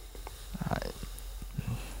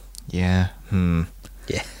 Yeah.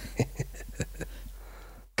 Yeah.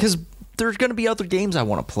 Because there's going to be other games I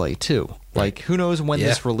want to play too. Like, who knows when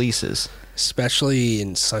this releases? Especially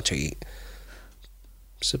in such a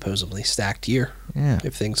supposedly stacked year. Yeah.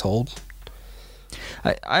 If things hold.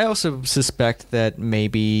 I also suspect that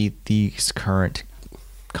maybe these current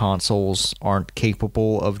consoles aren't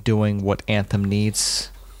capable of doing what Anthem needs.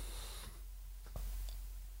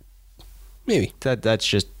 Maybe. That's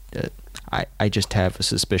just... I just have a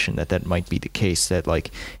suspicion that might be the case, that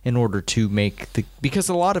like in order to make because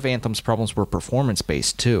a lot of Anthem's problems were performance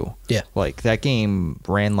based too. Yeah. Like that game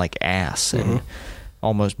ran like ass and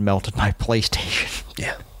almost melted my PlayStation.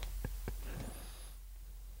 Yeah.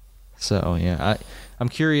 So yeah, I'm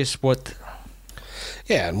curious what.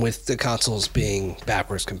 Yeah, and with the consoles being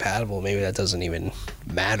backwards compatible, maybe that doesn't even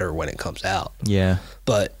matter when it comes out. Yeah.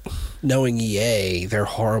 But knowing EA, they're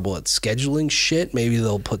horrible at scheduling shit. Maybe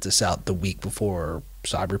they'll put this out the week before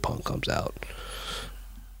Cyberpunk comes out.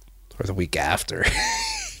 Or the week after.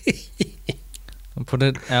 I'll put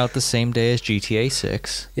it out the same day as GTA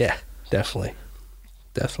 6. Yeah, definitely.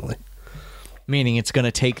 Definitely. Meaning it's going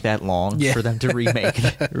to take that long for them to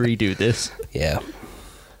redo this. Yeah.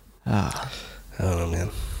 I don't know, man.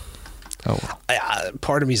 Oh, well.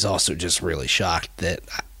 Part of me is also just really shocked that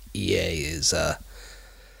EA is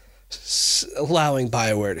allowing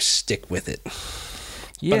BioWare to stick with it.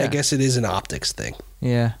 Yeah. But I guess it is an optics thing.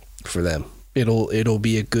 Yeah. For them. It'll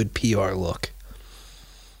be a good PR look.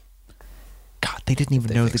 God, they didn't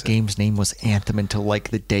even know the game's name was Anthem until like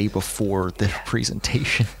the day before the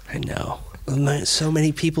presentation. I know. So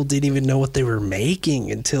many people didn't even know what they were making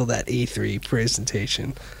until that E3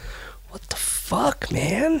 presentation. What the fuck,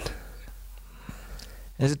 man?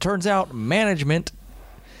 As it turns out, management,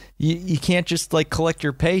 you can't just like collect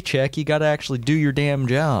your paycheck. You got to actually do your damn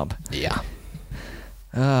job. Yeah.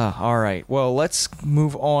 All right. Well, let's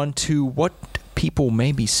move on to what people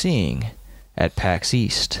may be seeing at PAX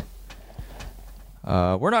East.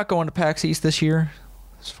 We're not going to PAX East this year,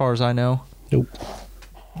 as far as I know. Nope.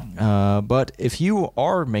 But if you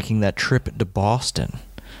are making that trip to Boston,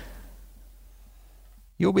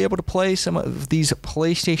 you'll be able to play some of these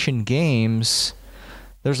PlayStation games.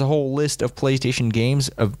 There's a whole list of PlayStation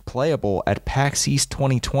games playable at PAX East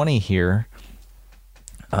 2020 here.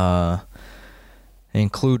 They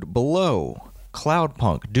include Below,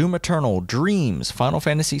 Cloudpunk, Doom Eternal, Dreams, Final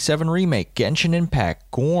Fantasy VII Remake, Genshin Impact,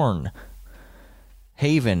 Gorn,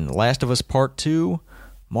 Haven, Last of Us Part 2,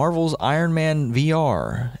 Marvel's Iron Man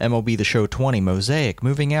VR, MLB The Show 20, Mosaic,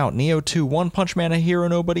 Moving Out, Neo 2, One Punch Man, A Hero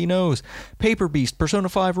Nobody Knows, Paper Beast, Persona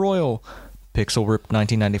 5 Royal, Pixel Ripped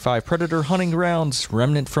 1995, Predator Hunting Grounds,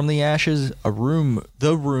 Remnant from the Ashes, The Room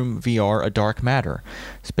VR, A Dark Matter,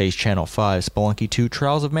 Space Channel 5, Spelunky 2,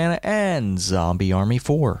 Trials of Mana, and Zombie Army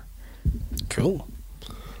 4. Cool.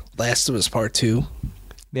 Last of Us Part 2.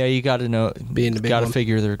 Yeah, you got to know. Being the big got to one.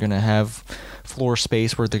 figure they're going to have floor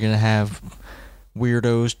space where they're going to have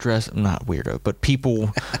weirdos dressed, not weirdo, but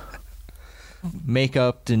people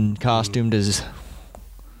make-upped and costumed as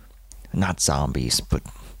not zombies, but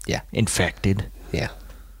Yeah. infected. Yeah.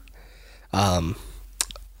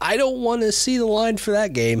 I don't want to see the line for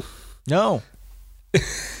that game. No.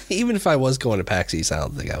 Even if I was going to PAX East, I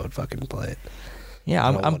don't think I would fucking play it. Yeah,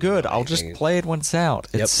 I don't I'm want to good. know I'll just anything. play it when it's out.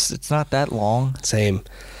 Yep. It's not that long. Same.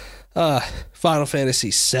 Final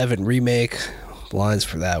Fantasy VII Remake. The lines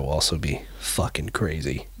for that will also be fucking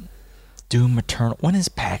crazy. Doom Eternal. When is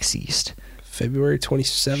PAX East? February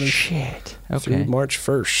 27th Shit. Okay. through March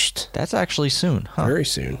 1st. That's actually soon, huh? Very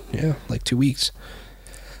soon. Yeah, like 2 weeks.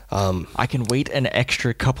 I can wait an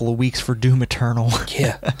extra couple of weeks for Doom Eternal.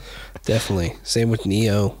 Yeah, definitely. Same with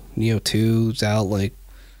Neo. Neo 2's out like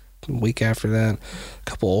a week after that. A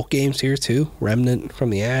couple old games here too. Remnant from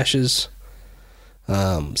the Ashes.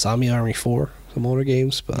 Zombie Army 4. Some older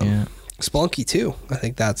games. But, Yeah. Spelunky 2. I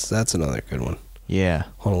think that's another good one Yeah.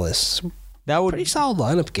 on the list. That would Pretty solid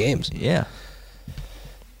lineup of games. Yeah.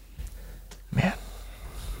 Man.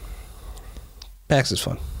 PAX is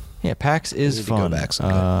fun. Yeah, PAX is Need to go fun. back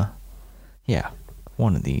someday. Yeah.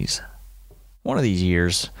 One of these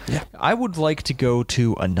years. Yeah. I would like to go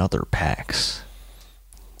to another PAX.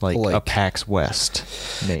 Like a Like- PAX West,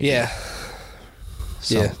 maybe. Yeah.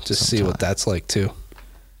 Yeah, just see what sometime. that's like too.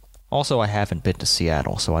 Also, I haven't been to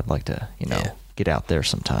Seattle, so I'd like to, Yeah. get out there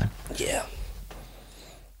sometime. Yeah.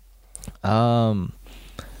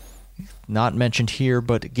 Not mentioned here,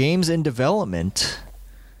 but games in development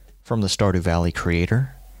from the Stardew Valley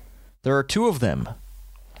creator. There are 2 of them.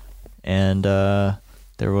 And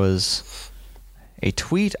there was a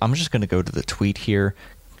tweet. I'm just going to go to the tweet here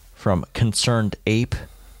from Concerned Ape,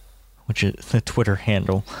 which is the Twitter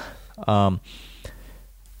handle,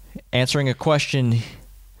 answering a question.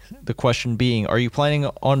 The question being, are you planning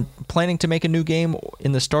to make a new game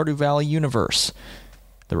in the Stardew Valley universe?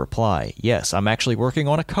 The reply, yes, I'm actually working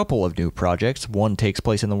on a couple of new projects. One takes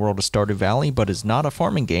place in the world of Stardew Valley, but is not a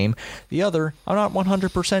farming game. The other, I'm not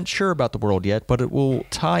 100% sure about the world yet, but it will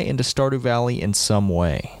tie into Stardew Valley in some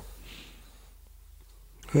way.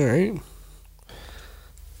 All right.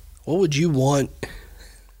 What would you want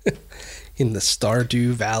in the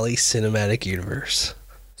Stardew Valley cinematic universe?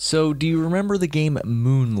 So, do you remember the game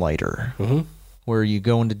Moonlighter? Mm-hmm. Where you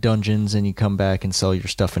go into dungeons and you come back and sell your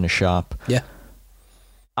stuff in a shop? Yeah.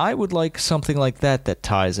 I would like something like that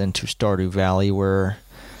ties into Stardew Valley, where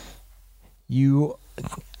you're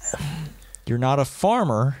not a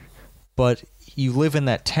farmer, but you live in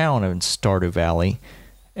that town in Stardew Valley,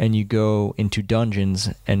 and you go into dungeons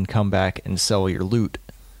and come back and sell your loot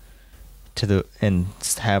and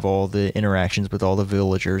have all the interactions with all the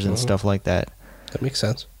villagers and stuff like that. That makes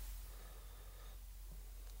sense.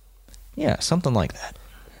 Yeah, something like that.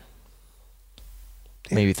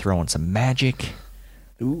 Maybe throw in some magic.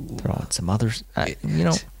 Ooh. Throw in some others.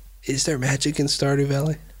 Is there magic in Stardew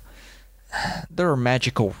Valley? There are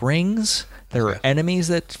magical rings. There are Okay. enemies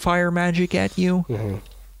that fire magic at you. Mm-hmm.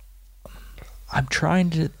 I'm trying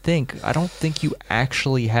to think. I don't think you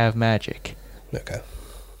actually have magic. Okay.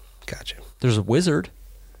 Gotcha. There's a wizard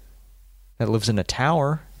that lives in a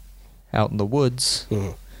tower out in the woods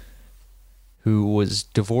Mm-hmm. who was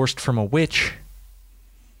divorced from a witch.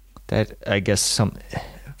 That, I guess,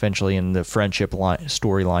 eventually in the friendship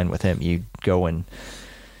storyline with him, you go and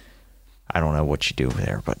I don't know what you do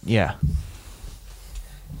there, but yeah.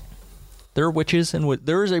 There are witches, and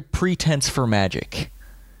there is a pretense for magic,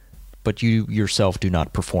 but you yourself do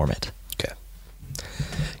not perform it. Okay.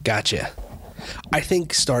 Gotcha. I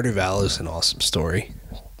think Stardew Valley is an awesome story.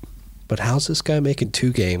 But how's this guy making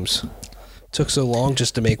 2 games? Took so long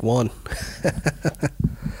just to make one.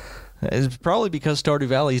 It's probably because Stardew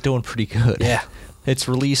Valley is doing pretty good. Yeah. It's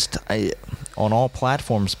released on all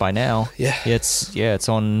platforms by now. Yeah. It's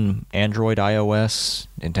on Android, iOS,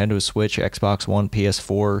 Nintendo Switch, Xbox One,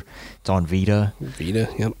 PS4. It's on Vita. Vita,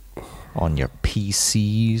 yep. On your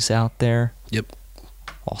PCs out there. Yep.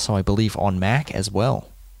 Also, I believe on Mac as well.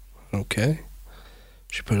 Okay.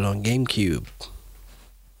 Should put it on GameCube.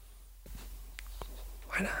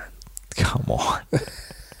 Why not? Come on.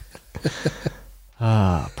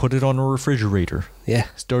 Put it on a refrigerator. Yeah.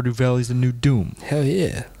 Stardew Valley's the new Doom. Hell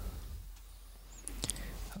yeah.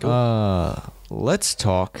 Let's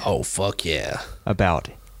talk. Oh, fuck yeah. About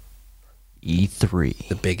E3.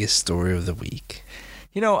 The biggest story of the week.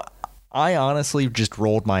 You know, I honestly just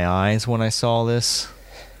rolled my eyes when I saw this.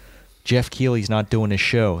 Geoff Keighley's not doing his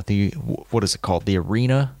show. What is it called? The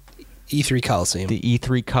Arena? E3 Coliseum. The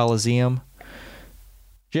E3 Coliseum.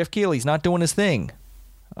 Geoff Keighley's not doing his thing.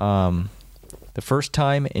 The first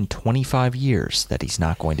time in 25 years that he's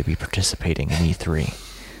not going to be participating in E3.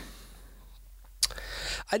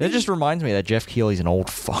 That just reminds me that Geoff Keighley's an old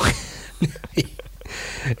fuck.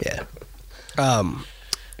 Yeah.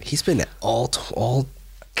 He's been at all 25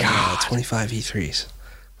 E3s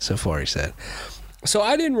so far, he said. So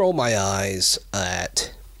I didn't roll my eyes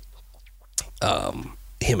at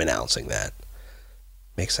him announcing that.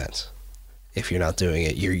 Makes sense. If you're not doing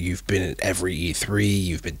it, you've been at every E3,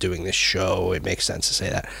 you've been doing this show, it makes sense to say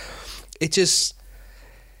that. It just,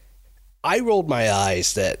 I rolled my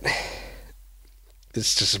eyes that, this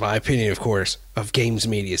is just my opinion, of course, of games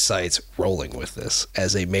media sites rolling with this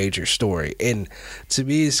as a major story. And to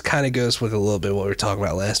me, this kind of goes with a little bit what we were talking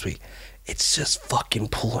about last week. It's just fucking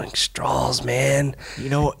pulling straws, man. You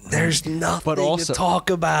know, there's nothing to talk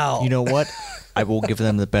about. You know what? I will give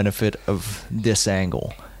them the benefit of this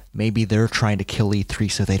angle. Maybe they're trying to kill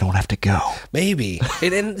E3 so they don't have to go. Maybe.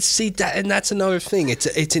 and see that, and that's another thing.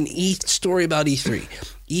 It's an story about E3.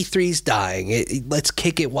 E3's dying. Let's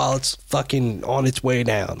kick it while it's fucking on its way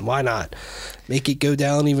down. Why not? Make it go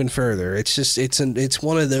down even further. It's just it's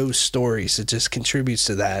one of those stories that just contributes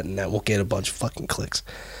to that, and that will get a bunch of fucking clicks.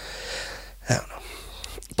 I don't know.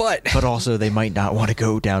 But also they might not want to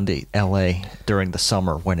go down to LA during the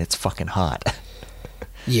summer when it's fucking hot.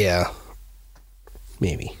 Yeah.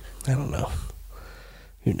 Maybe. I don't know.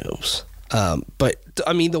 Who knows? But,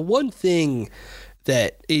 I mean, the one thing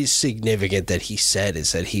that is significant that he said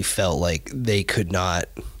is that he felt like they could not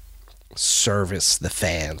service the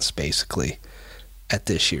fans, basically, at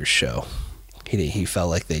this year's show. He felt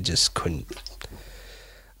like they just couldn't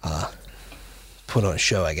put on a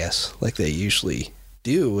show, I guess, like they usually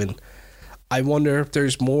do. And I wonder if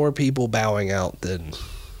there's more people bowing out than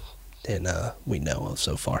we know of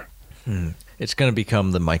so far. It's going to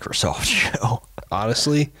become the Microsoft show.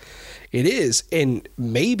 Honestly, it is. And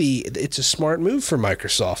maybe it's a smart move for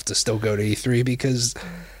Microsoft to still go to E3 because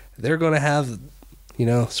they're going to have,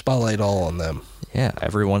 spotlight all on them. Yeah,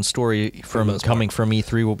 everyone's story coming from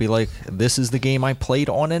E3 will be like, this is the game I played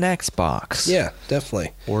on an Xbox. Yeah,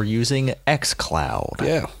 definitely. Or using xCloud.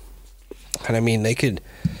 Yeah. And I mean, they could,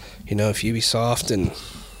 if Ubisoft and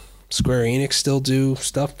Square Enix still do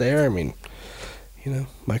stuff there, I mean,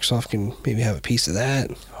 Microsoft can maybe have a piece of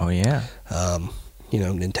that. Oh, yeah.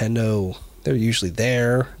 Nintendo, they're usually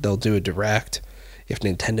there. They'll do a direct. If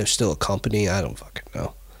Nintendo's still a company, I don't fucking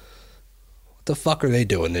know. What the fuck are they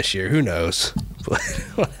doing this year? Who knows? But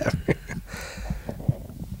whatever.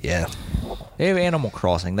 Yeah. They have Animal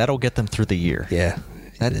Crossing. That'll get them through the year. Yeah,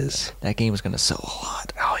 it is. That game is going to sell a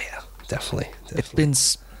lot. Oh, yeah. Definitely. It's been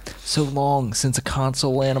so long since a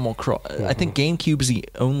console Animal Crossing. Mm-hmm. I think GameCube is the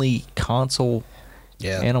only console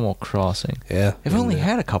Animal Crossing. Yeah. They've only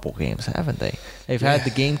had a couple games, haven't they? They've had the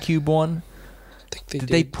GameCube one. Did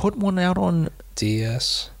they put one out on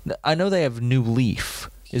DS? I know they have New Leaf.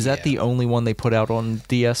 Is that the only one they put out on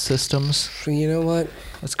DS systems? You know what?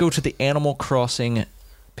 Let's go to the Animal Crossing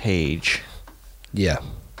page. Yeah.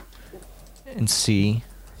 And see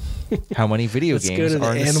how many video games are. Let's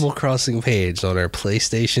go to the Animal Crossing page on our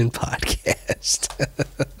PlayStation podcast.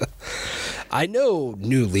 I know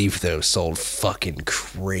New Leaf, though, sold fucking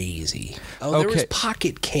crazy. Oh, there was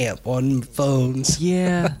Pocket Camp on phones.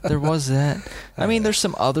 Yeah, there was that. I mean, there's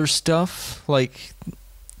some other stuff. Like,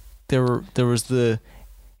 there was the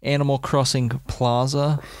Animal Crossing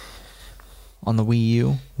Plaza on the Wii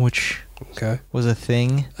U, which was a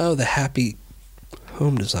thing. Oh, the Happy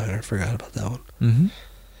Home Designer. I forgot about that one. Mm-hmm.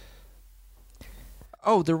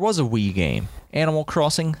 Oh, there was a Wii game. Animal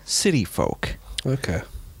Crossing City Folk. Okay.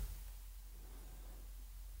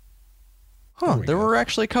 Huh, there were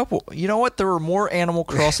actually a couple. You know what? There were more Animal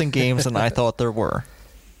Crossing games than I thought there were.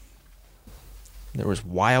 There was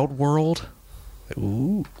Wild World.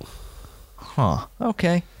 Ooh. Huh.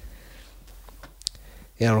 Okay.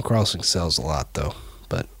 Animal Crossing sells a lot, though.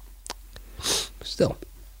 But still,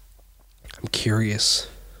 I'm curious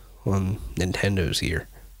on Nintendo's year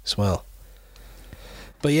as well.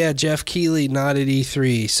 But yeah, Geoff Keighley not at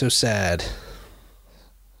E3. So sad.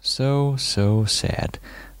 So sad.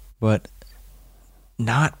 But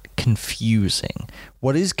not confusing.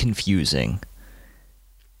 What is confusing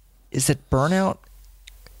is that Burnout,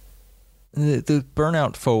 the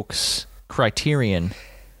Burnout folks, Criterion,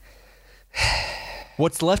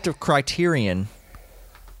 what's left of Criterion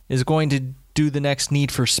is going to do the next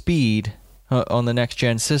Need for Speed on the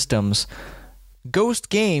next-gen systems. Ghost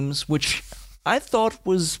Games, which I thought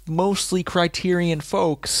was mostly Criterion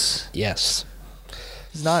folks. Yes.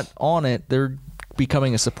 Is not on it. They're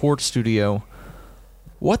becoming a support studio.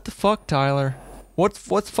 What the fuck, Tyler?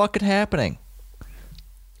 What's fucking happening?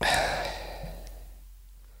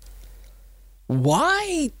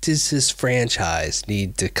 Why does this franchise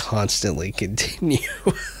need to constantly continue?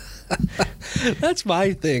 That's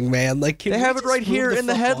my thing, man. Like, they have it right here in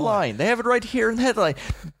the headline. They have it right here in the headline.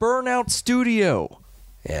 Burnout Studio.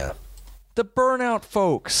 Yeah. The Burnout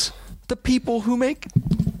folks, the people who make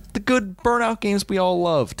the good Burnout games we all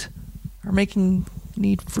loved, are making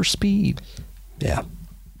Need for Speed. Yeah.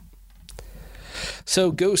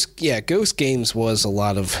 So Ghost Games was a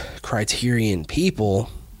lot of Criterion people,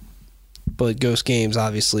 but Ghost Games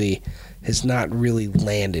obviously has not really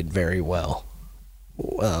landed very well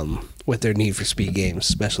with their Need for Speed games,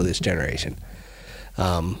 especially this generation.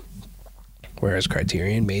 Whereas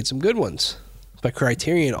Criterion made some good ones. But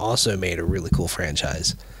Criterion also made a really cool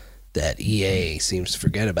franchise that EA seems to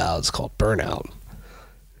forget about. It's called Burnout.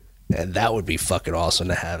 And that would be fucking awesome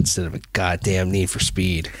to have instead of a goddamn Need for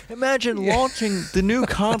Speed. Imagine launching the new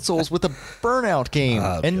consoles with a Burnout game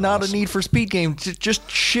and not a Need for Speed game. Just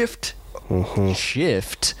shift to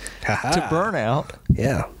Burnout.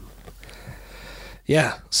 Yeah.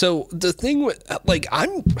 Yeah. So the thing with, like,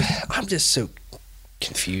 I'm just so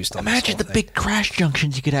confused on Imagine the big crash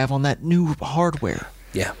junctions you could have on that new hardware.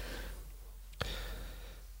 Yeah.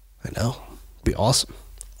 I know. Be awesome.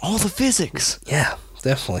 All the physics. Yeah,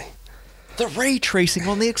 definitely. The ray tracing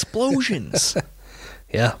on the explosions.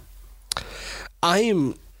 Yeah. I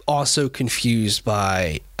am also confused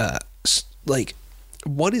by, like,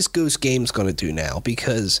 what is Ghost Games going to do now?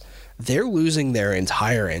 Because they're losing their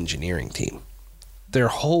entire engineering team. Their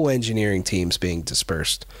whole engineering team's being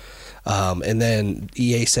dispersed. And then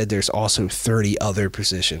EA said there's also 30 other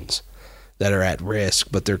positions that are at risk,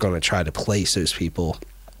 but they're going to try to place those people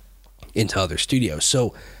into other studios.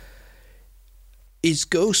 So is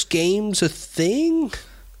Ghost Games a thing?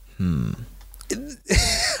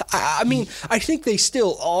 I mean, I think they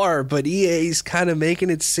still are, but EA's kind of making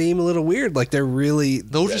it seem a little weird. Like they're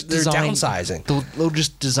downsizing. They'll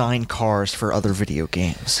just design cars for other video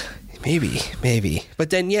games. Maybe. But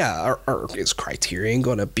then, yeah, is Criterion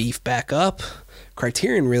going to beef back up?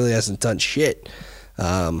 Criterion really hasn't done shit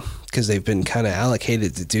because they've been kind of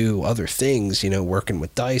allocated to do other things, working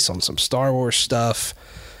with DICE on some Star Wars stuff.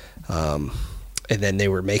 And then they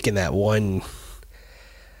were making that one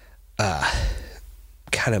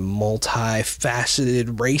kind of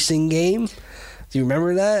multifaceted racing game. Do you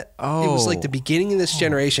remember that? Oh. It was like the beginning of this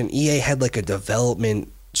generation. EA had like a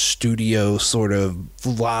development studio sort of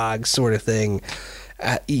vlog sort of thing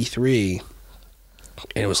at E3,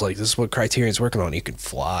 and it was like, this is what Criterion's working on. You can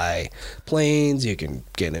fly planes, you can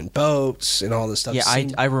get in boats and all this stuff. Yeah,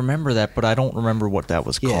 I remember that, but I don't remember what that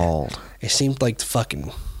was called. It seemed like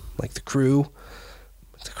the Crew,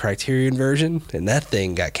 the Criterion version, and that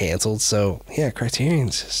thing got canceled. So yeah,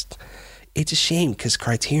 Criterion's just, it's a shame because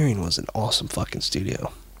Criterion was an awesome fucking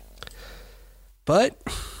studio. But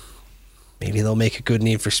maybe they'll make a good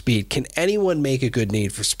Need for Speed. Can anyone make a good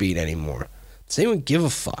Need for Speed anymore? Does anyone give a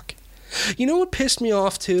fuck? You know what pissed me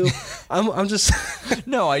off too? I'm just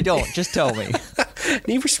No, I don't. Just tell me.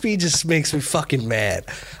 Need for Speed just makes me fucking mad.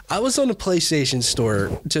 I was on the PlayStation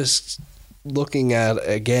store just looking at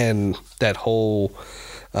again that whole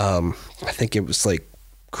I think it was like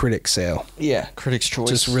critic sale. Yeah, Critics' Choice.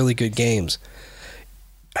 Just really good games.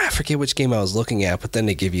 I forget which game I was looking at, but then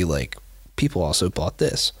they give you like, people also bought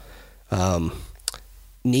this.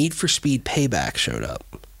 Need for Speed Payback showed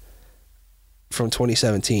up from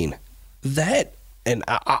 2017. That, and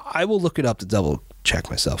I will look it up to double check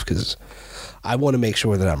myself because I want to make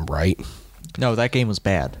sure that I'm right. No, that game was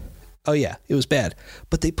bad. Oh yeah, it was bad.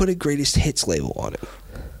 But they put a greatest hits label on it.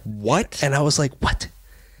 What? And I was like, what?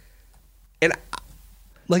 And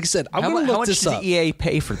like I said, I'm going to look this up. How much did EA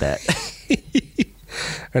pay for that?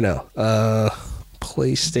 I know.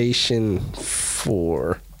 PlayStation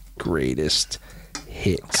 4 greatest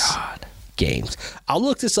hits games. I'll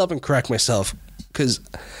look this up and correct myself because,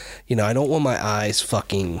 I don't want my eyes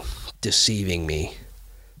fucking deceiving me.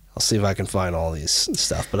 I'll see if I can find all these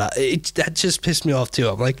stuff. But that just pissed me off too.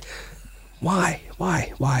 I'm like, why?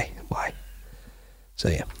 So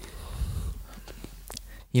yeah.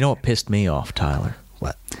 You know what pissed me off, Tyler?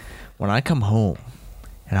 What? When I come home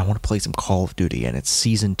and I want to play some Call of Duty and it's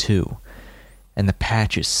Season 2 and the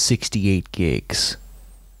patch is 68 gigs.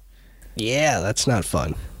 Yeah, that's not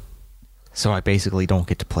fun. So I basically don't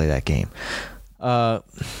get to play that game.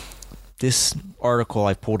 This article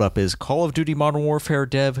I pulled up is Call of Duty Modern Warfare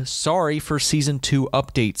dev, sorry for Season 2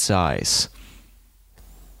 update size.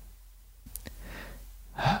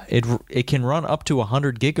 It can run up to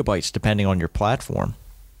 100 gigabytes depending on your platform.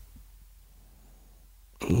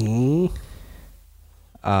 Mm.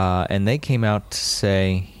 And they came out to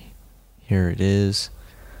say, here it is.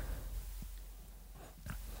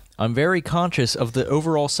 I'm very conscious of the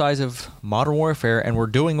overall size of Modern Warfare, and we're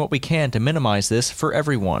doing what we can to minimize this for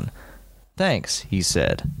everyone. Thanks, he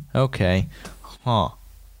said. Okay. Huh.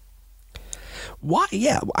 Why?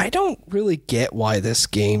 Yeah, I don't really get why this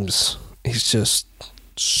game's is just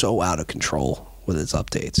so out of control with its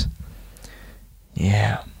updates.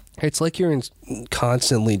 Yeah. It's like you're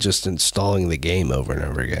constantly just installing the game over and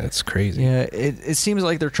over again. It's crazy. Yeah, it seems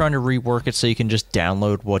like they're trying to rework it so you can just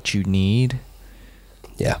download what you need.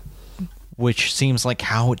 Yeah. Which seems like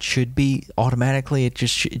how it should be automatically. It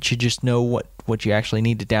should just know what you actually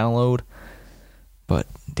need to download. But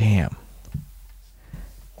damn.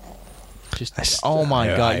 Oh my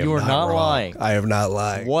god, you are not lying. I am not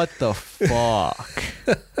lying. What the fuck?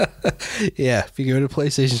 Yeah, if you go to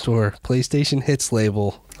PlayStation Store, PlayStation Hits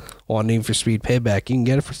label on Need for Speed Payback, you can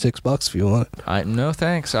get it for $6 if you want it. No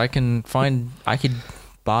thanks. I could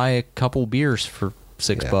buy a couple beers for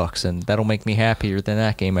 $6 and that'll make me happier than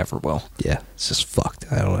that game ever will. Yeah, it's just fucked.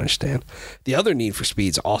 I don't understand. The other Need for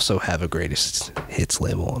Speeds also have a greatest hits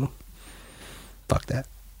label on them. Fuck that.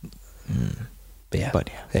 But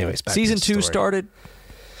yeah. Anyways, back Season to the 2 story. started.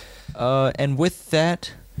 And with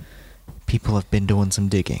that, people have been doing some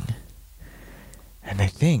digging. And I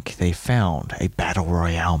think they found a Battle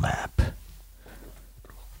Royale map.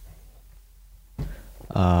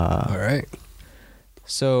 All right.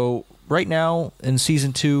 So, right now, in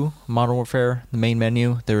Season 2, Modern Warfare, the main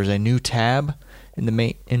menu, there is a new tab in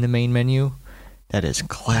the main menu that is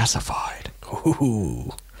classified.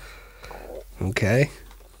 Ooh. Okay.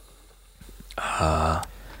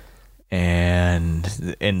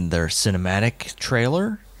 And in their cinematic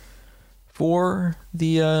trailer for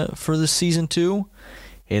the Season 2,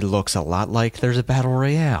 it looks a lot like there's a Battle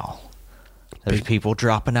Royale. There's people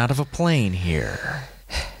dropping out of a plane here.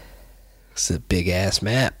 It's a big ass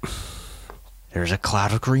map. There's a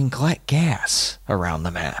cloud of green gas around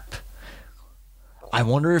the map. I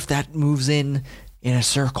wonder if that moves in a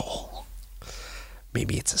circle.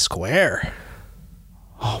 Maybe it's a square.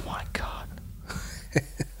 Oh my god.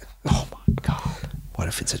 Oh my god. What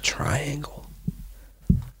if it's a triangle?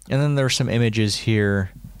 And then there's some images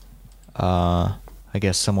here. I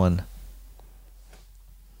guess someone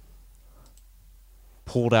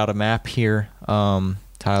pulled out a map here.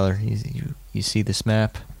 Tyler, you see this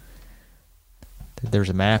map? There's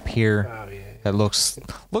a map here that looks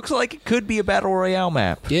like it could be a Battle Royale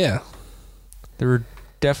map. Yeah. There are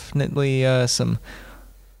definitely some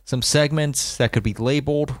segments that could be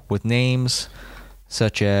labeled with names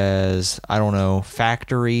such as, I don't know,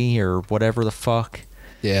 Factory or whatever the fuck.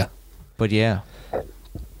 Yeah. But yeah.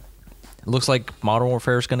 It looks like Modern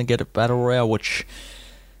Warfare is going to get a Battle Royale, which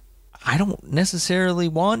I don't necessarily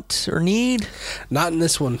want or need. Not in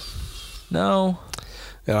this one. No.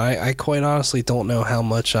 And I quite honestly don't know how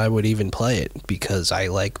much I would even play it because I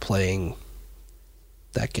like playing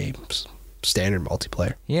that game's standard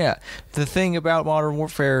multiplayer. Yeah. The thing about Modern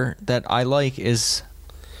Warfare that I like is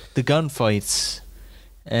the gunfights.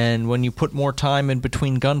 And when you put more time in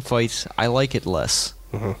between gunfights, I like it less.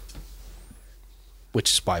 Mm-hmm.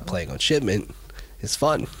 Which is why playing on shipment is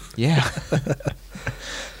fun. Yeah.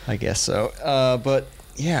 I guess so. But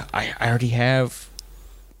yeah, I already have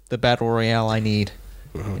the Battle Royale I need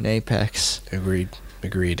in Apex.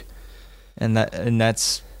 Agreed. And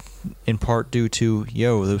that's in part due to,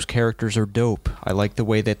 those characters are dope. I like the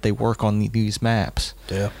way that they work on these maps.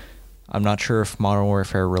 Yeah. I'm not sure if Modern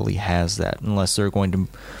Warfare really has that, unless they're going to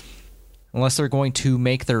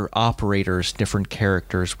make their operators different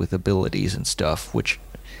characters with abilities and stuff, which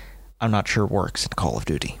I'm not sure works in Call of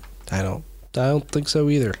Duty. I don't think so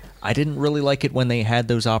either. I didn't really like it when they had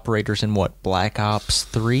those operators in Black Ops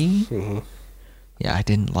 3? Mm-hmm. Yeah, I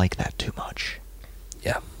didn't like that too much.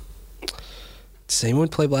 Yeah. Does anyone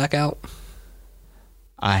play Blackout?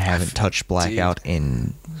 I haven't touched Blackout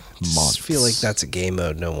in months. I feel like that's a game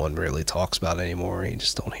mode no one really talks about anymore. You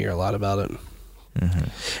just don't hear a lot about it. Mm-hmm.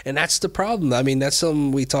 And that's the problem. I mean, that's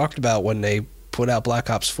something we talked about when they put out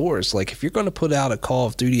Black Ops 4. It's like, if you're going to put out a Call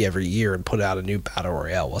of Duty every year and put out a new Battle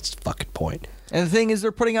Royale, what's the fucking point? And the thing is,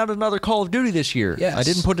 they're putting out another Call of Duty this year. Yes. I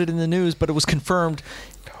didn't put it in the news, but it was confirmed,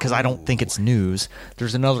 because I don't think it's news.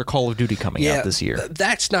 There's another Call of Duty coming out this year.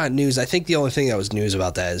 That's not news. I think the only thing that was news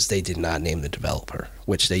about that is they did not name the developer,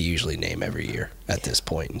 which they usually name every year at this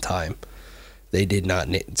point in time. They did not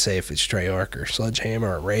say if it's Treyarch or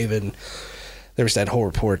Sledgehammer or Raven. There was that whole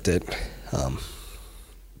report that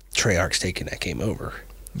Treyarch's taking that game over.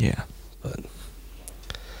 Yeah. But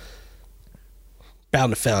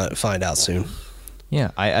bound to find out soon.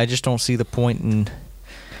 Yeah, I just don't see the point in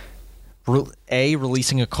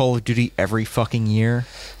releasing a Call of Duty every fucking year.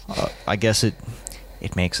 I guess it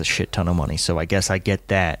makes a shit ton of money, so I guess I get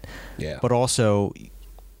that. Yeah. But also,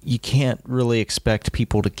 you can't really expect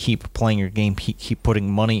people to keep playing your game, keep putting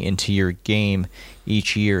money into your game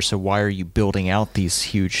each year. So why are you building out these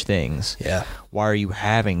huge things? Yeah. Why are you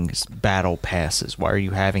having battle passes? Why are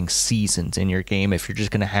you having seasons in your game if you're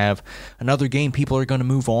just going to have another game people are going to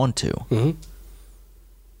move on to? Mm-hmm.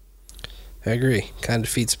 I agree. Kind of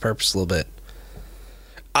defeats the purpose a little bit.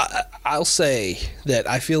 I'll say that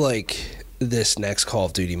I feel like this next Call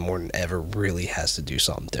of Duty more than ever really has to do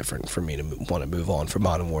something different for me to want to move on from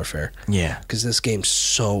Modern Warfare. Yeah. Because this game's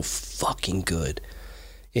so fucking good.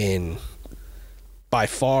 And by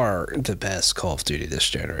far the best Call of Duty this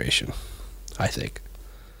generation, I think.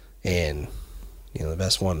 And, you know, the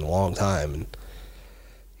best one in a long time. And,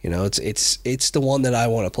 you know, it's the one that I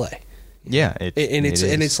want to play. Yeah.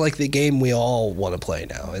 It's like the game we all want to play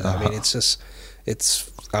now. I mean, it's just...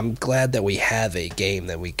 I'm glad that we have a game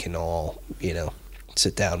that we can all, you know,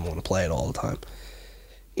 sit down and want to play it all the time.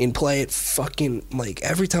 And play it fucking, like,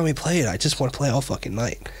 every time we play it, I just want to play all fucking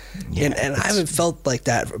night. Yeah, and I haven't felt like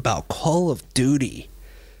that about Call of Duty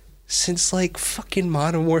since, like, fucking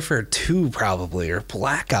Modern Warfare 2, probably, or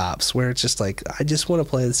Black Ops, where it's just like, I just want to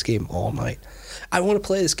play this game all night. I want to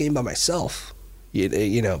play this game by myself,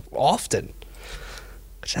 you know, often.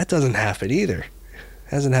 Which that doesn't happen either.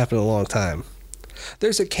 Hasn't happened in a long time.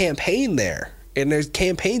 There's a campaign there, and there's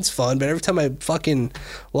campaign's fun, but every time I fucking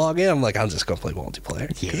log in, I'm like, I'm just going to play multiplayer.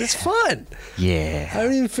 Because it's fun. Yeah. I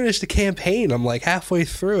haven't even finished the campaign. I'm like halfway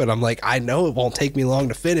through it. I'm like, I know it won't take me long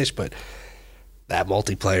to finish, but that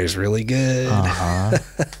multiplayer is really good. Uh-huh.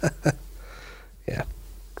 Yeah.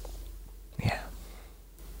 Yeah.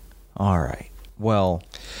 All right. Well,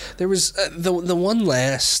 there was the one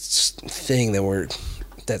last thing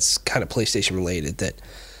that's kind of PlayStation related that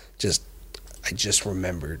I just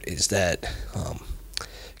remembered is that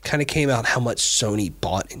kind of came out how much Sony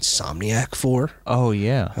bought Insomniac for. Oh,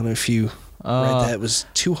 yeah. I don't know if you read that. It was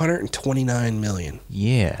 $229 million.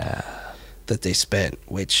 Yeah. That they spent,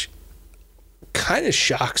 which kind of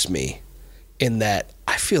shocks me in that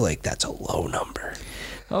I feel like that's a low number.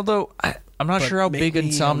 Although, I'm not sure how big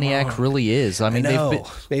Insomniac really is. I mean,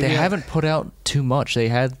 they haven't put out too much. They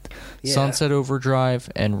had Sunset Overdrive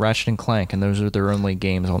and Ratchet & Clank, and those are their only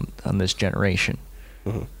games on this generation.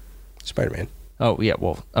 Mm-hmm. Spider-Man. Oh, yeah,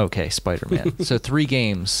 well, okay, Spider-Man. So 3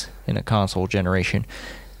 games in a console generation.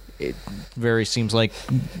 It seems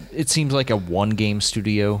like a one-game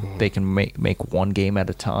studio. Mm-hmm. They can make one game at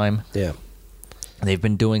a time. Yeah. They've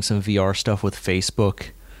been doing some VR stuff with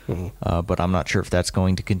Facebook, but I'm not sure if that's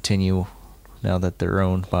going to continue now that they're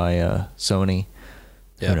owned by Sony.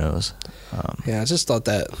 Who knows? I just thought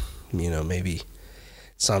that, you know, maybe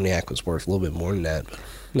Insomniac was worth a little bit more than that. But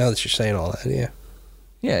now that you're saying all that, yeah.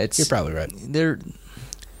 Yeah, you're probably right.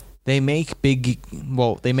 They make big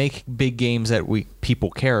games that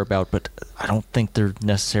people care about, but I don't think they're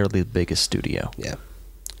necessarily the biggest studio. Yeah.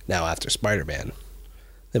 Now after Spider-Man,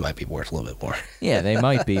 they might be worth a little bit more. Yeah, they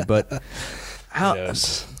might be, but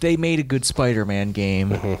they made a good Spider-Man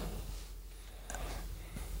game. Mm-hmm.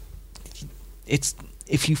 It's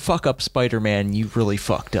if you fuck up Spider-Man, you really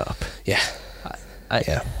fucked up. Yeah.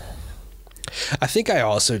 Yeah. I think I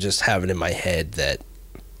also just have it in my head that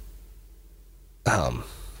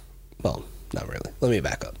well, not really. Let me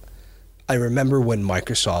back up. I remember when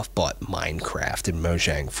Microsoft bought Minecraft and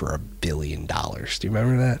Mojang for $1 billion. Do you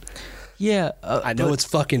remember that? Yeah. I know it's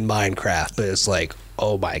fucking Minecraft, but it's like,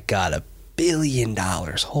 oh my God, $1 billion.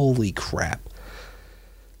 Holy crap.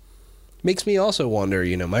 Makes me also wonder,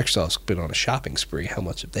 you know, Microsoft's been on a shopping spree. How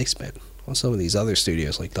much have they spent on some of these other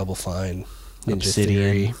studios like Double Fine, Ninja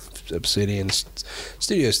Theory, Obsidian,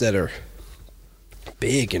 studios that are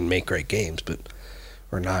big and make great games, but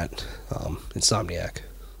are not Insomniac.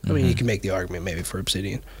 I mean, you can make the argument maybe for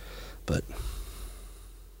Obsidian, but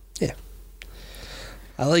yeah.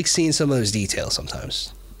 I like seeing some of those details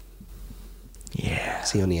sometimes. Yeah.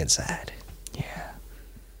 See on the inside. Yeah.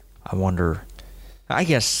 I wonder, I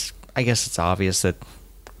guess it's obvious that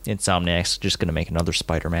Insomniac's just going to make another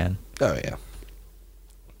Spider-Man. Oh, yeah.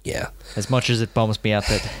 Yeah. As much as it bums me out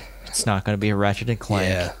that it's not going to be a Ratchet and Clank.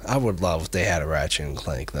 Yeah, I would love if they had a Ratchet and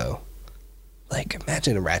Clank, though. Like,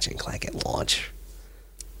 imagine a Ratchet and Clank at launch.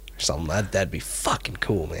 Or something. That'd be fucking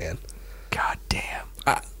cool, man. God damn.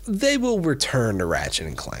 They will return to Ratchet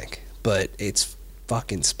and Clank, but it's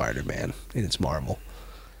fucking Spider-Man, and it's Marvel.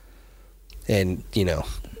 And, you know,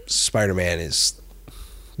 Spider-Man is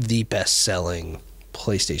the best-selling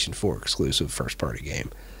PlayStation 4 exclusive first-party game.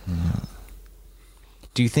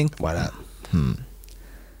 Do you think... Why not?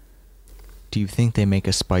 Do you think they make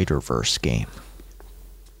a Spider-Verse game?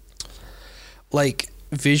 Like,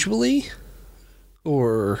 visually?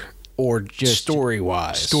 Or just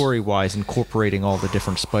story-wise? Story-wise, incorporating all the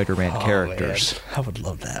different Spider-Man characters. Man. I would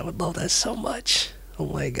love that. I would love that so much. Oh,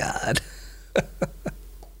 my God.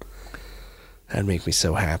 That'd make me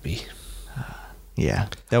so happy. Yeah,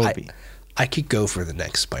 that would be... I could go for the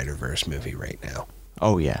next Spider-Verse movie right now.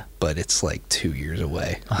 Oh, yeah. But it's like 2 years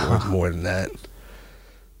away. More than that.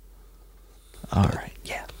 All right.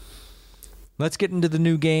 Yeah. Let's get into the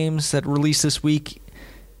new games that released this week.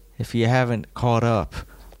 If you haven't caught up,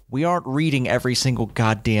 we aren't reading every single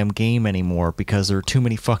goddamn game anymore because there are too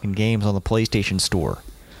many fucking games on the PlayStation Store.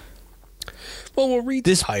 Well, we'll read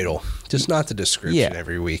the title, just not the description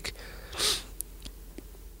every week.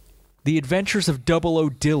 The Adventures of Double O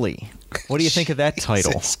Dilly. What do you think of that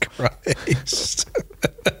title? Jesus Christ.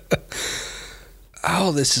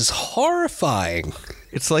 Oh, this is horrifying.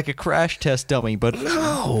 It's like a crash test dummy, but...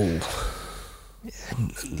 No.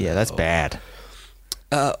 Yeah, that's bad.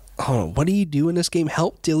 Hold on. What do you do in this game?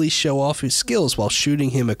 Help Dilly show off his skills while shooting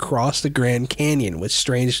him across the Grand Canyon with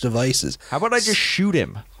strange devices. How about I just shoot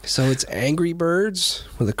him? So it's Angry Birds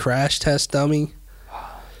with a crash test dummy.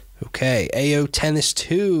 Okay, AO Tennis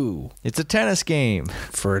 2. It's a tennis game.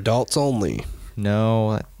 For adults only.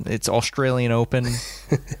 No, it's Australian Open.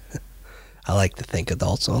 I like to think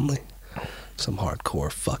adults only. Some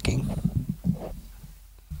hardcore fucking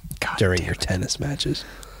during your tennis matches.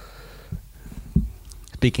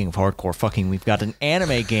 Speaking of hardcore fucking, we've got an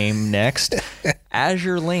anime game next.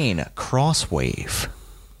 Azure Lane Crosswave.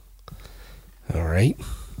 All right.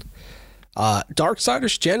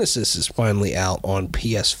 Darksiders Genesis is finally out on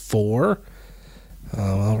PS4.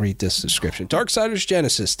 I'll read this description. Darksiders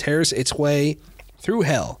Genesis tears its way through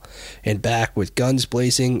hell and back with guns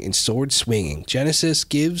blazing and swords swinging. Genesis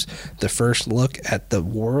gives the first look at the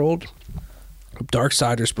world of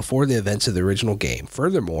Darksiders before the events of the original game.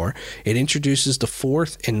 Furthermore, it introduces the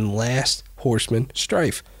fourth and last horseman,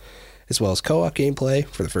 Strife, as well as co-op gameplay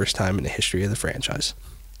for the first time in the history of the franchise.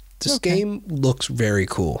 This game looks very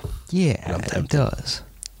cool. Yeah, it does.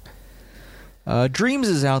 Dreams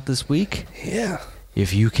is out this week. Yeah.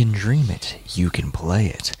 If you can dream it, you can play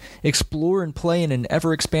it. Explore and play in an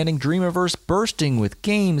ever-expanding dreamiverse bursting with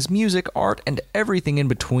games, music, art, and everything in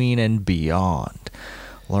between and beyond.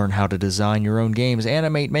 Learn how to design your own games,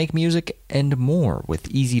 animate, make music, and more with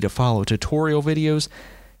easy-to-follow tutorial videos,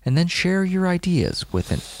 and then share your ideas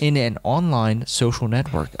in an online social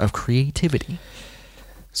network of creativity.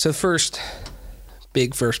 So first,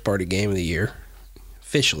 big first-party game of the year,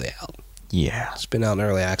 officially out. Yeah. It's been out in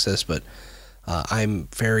early access, but I'm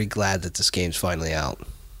very glad that this game's finally out.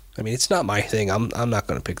 I mean, it's not my thing. I'm not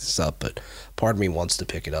going to pick this up, but part of me wants to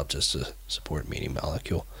pick it up just to support Media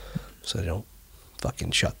Molecule so they don't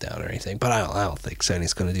fucking shut down or anything. But I don't think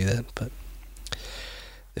Sony's going to do that. But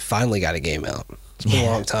they finally got a game out. It's been a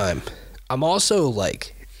long time. I'm also,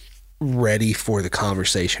 like, ready for the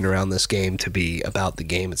conversation around this game to be about the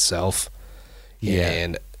game itself. Yeah.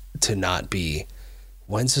 And to not be,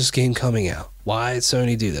 when's this game coming out? Why did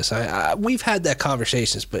Sony do this? We've had that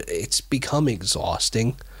conversations, but it's become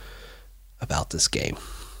exhausting about this game.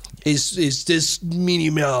 Is this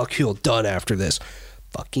Media Molecule done after this?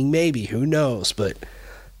 Fucking maybe. Who knows? But,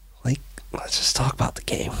 like, let's just talk about the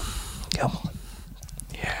game. Come on.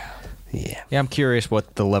 Yeah. Yeah, I'm curious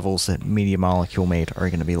what the levels that Media Molecule made are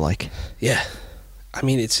going to be like. Yeah. I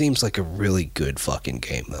mean, it seems like a really good fucking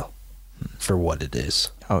game, though, for what it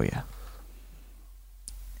is. Oh, yeah.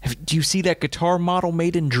 Do you see that guitar model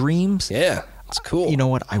made in Dreams? Yeah, it's cool. You know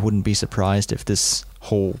what? I wouldn't be surprised if this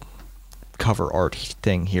whole cover art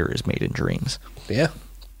thing here is made in Dreams. Yeah,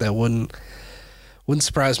 that wouldn't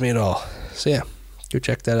surprise me at all. So yeah, go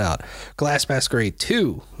check that out. Glass Masquerade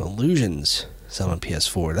 2, Illusions, is out on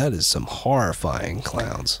PS4. That is some horrifying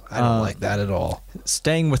clowns. I don't like that at all.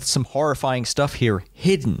 Staying with some horrifying stuff here,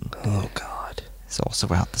 Hidden. Oh, God. It's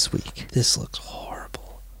also out this week. This looks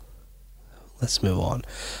horrible. Let's move on.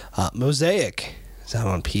 Mosaic is out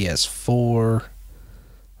on PS4.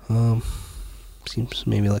 Seems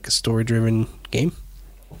maybe like a story-driven game.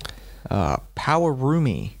 Power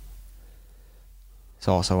Roomy is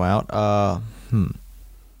also out.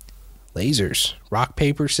 Lasers. Rock,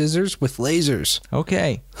 paper, scissors with lasers.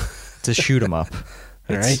 Okay. It's a shoot 'em up.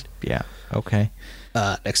 All right. Yeah. Okay.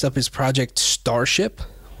 Next up is Project Starship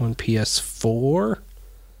on PS4.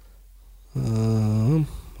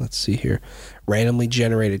 Let's see here. Randomly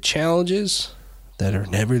generated challenges that are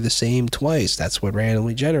never the same twice. That's what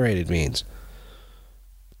randomly generated means.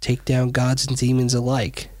 Take down gods and demons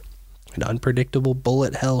alike. An unpredictable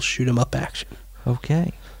bullet hell shoot 'em up action.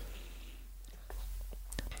 Okay.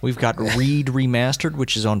 We've got Reed Remastered,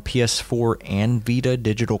 which is on PS4 and Vita,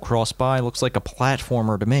 digital cross-buy. Looks like a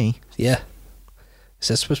platformer to me. Yeah. Is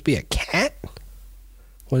that supposed to be a cat?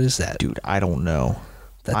 What is that? Dude, I don't know.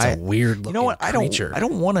 That's a weird looking You know what? creature. I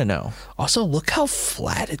don't want to know. Also, look how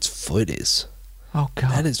flat its foot is. Oh,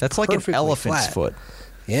 God. That's like an elephant's foot.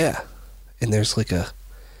 Yeah. And there's like a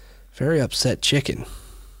very upset chicken.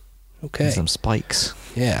 Okay. And some spikes.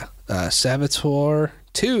 Yeah. Saboteur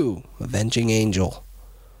 2, Avenging Angel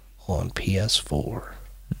on PS4.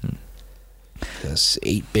 This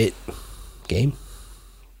 8-bit game.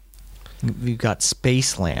 We've got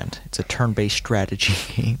Spaceland. It's a turn-based strategy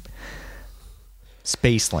game.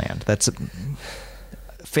 Spaceland. That's a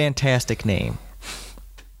fantastic name.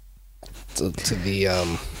 To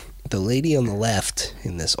the lady on the left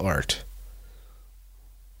in this art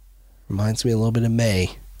reminds me a little bit of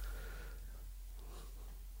May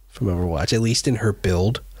from Overwatch, at least in her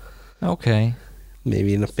build. Okay.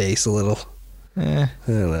 Maybe in the face a little. I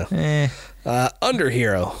don't know. Under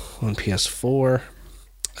Hero on PS4.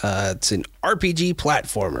 It's an RPG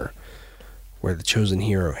platformer where the chosen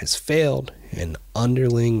hero has failed. An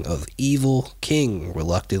underling of evil king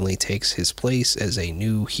reluctantly takes his place as a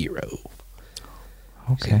new hero.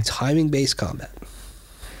 Okay. Timing-based combat.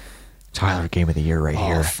 Tyler Game of the Year right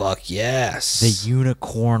here. Oh, fuck yes. The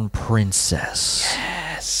Unicorn Princess.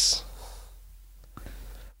 Yes.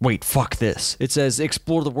 Wait, fuck this. It says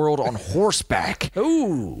explore the world on horseback.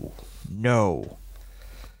 Ooh. No.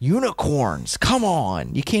 Unicorns. Come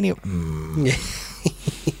on. You can't even...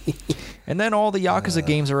 And then all the Yakuza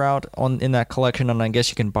games are out in that collection, and I guess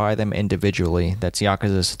you can buy them individually. That's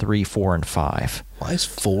Yakuza's 3, 4, and 5. Why is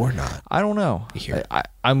 4 not? I don't know. Here.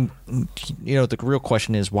 I'm, the real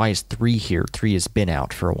question is, why is 3 here? 3 has been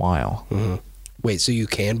out for a while. Mm-hmm. Wait, so you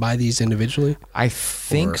can buy these individually? I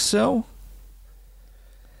think so.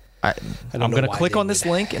 I'm going to click on this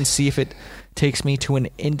link and see if it takes me to an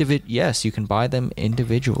individual. Yes, you can buy them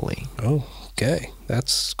individually. Oh, okay.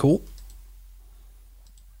 That's cool.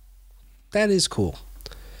 That is cool.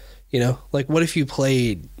 Like what if you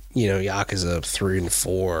played, Yakuza 3 and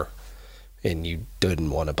 4 and you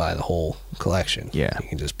didn't want to buy the whole collection? Yeah. You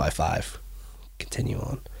can just buy 5. Continue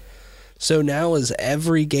on. So now is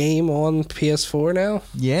every game on PS4 now?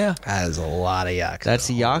 Yeah. That is a lot of Yakuza. That's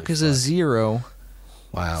Yakuza 0.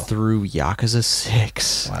 Wow. Through Yakuza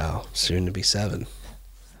 6. Wow. Soon to be 7.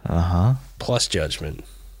 Uh-huh. Plus Judgment.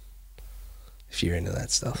 If you're into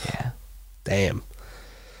that stuff. Yeah. Damn.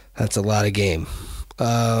 That's a lot of game.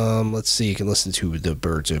 Let's see. You can listen to the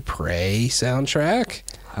Birds of Prey soundtrack.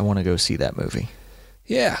 I want to go see that movie.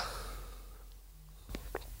 Yeah.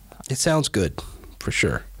 It sounds good, for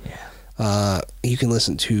sure. Yeah. You can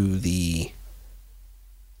listen to the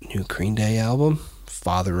new Green Day album,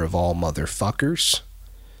 Father of All Motherfuckers,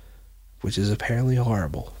 which is apparently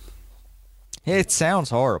horrible. It sounds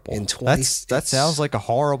horrible. That sounds like a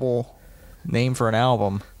horrible name for an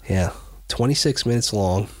album. Yeah. 26 minutes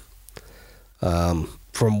long.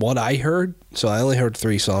 From what I heard, so I only heard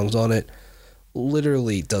 3 songs on it,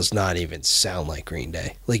 literally does not even sound like Green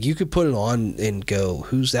Day. Like, you could put it on and go,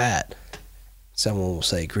 who's that? Someone will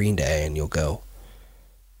say Green Day, and you'll go,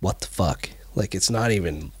 what the fuck? Like, doesn't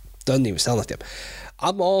even sound like them.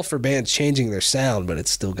 I'm all for bands changing their sound, but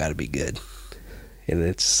it's still got to be good. And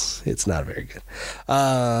it's not very good.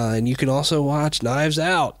 And you can also watch Knives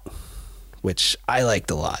Out, which I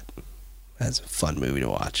liked a lot. That's a fun movie to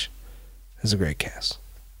watch. It's a great cast.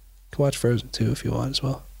 You can watch Frozen 2 if you want as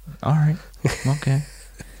well. All right. Okay.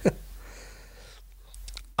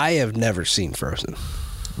 I have never seen Frozen.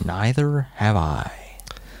 Neither have I.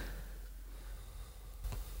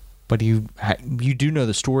 But you do know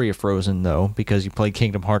the story of Frozen, though, because you played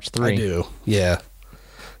Kingdom Hearts 3. I do. Yeah.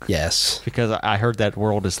 Yes. Because I heard that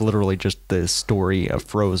world is literally just the story of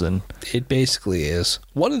Frozen. It basically is.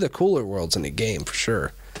 One of the cooler worlds in the game, for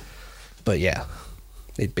sure. But yeah,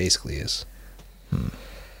 it basically is.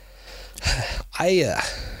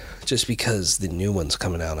 Just because the new one's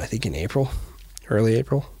coming out, I think in early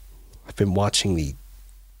April, I've been watching the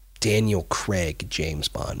Daniel Craig James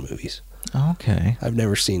Bond movies. Okay. I've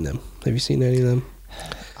never seen them. Have you seen any of them?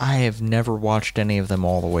 I have never watched any of them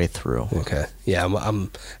all the way through. Okay. Yeah,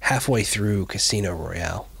 I'm halfway through Casino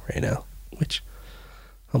Royale right now, which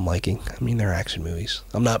I'm liking. I mean, they're action movies.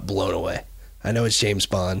 I'm not blown away. I know it's James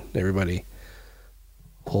Bond. Everybody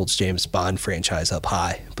holds James Bond franchise up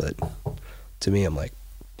high, but to me, I'm like,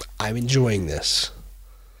 I'm enjoying this.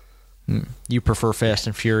 You prefer Fast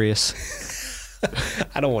and Furious?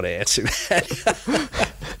 I don't want to answer that.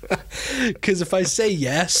 Because if I say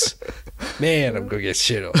yes, man, I'm going to get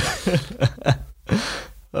shit on.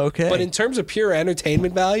 Okay. But in terms of pure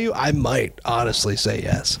entertainment value, I might honestly say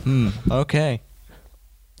yes. Okay.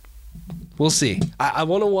 We'll see. I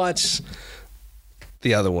want to watch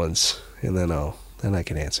the other ones, and then I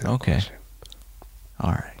can answer. Okay.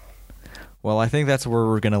 All right. Well, I think that's where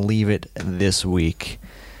we're going to leave it this week.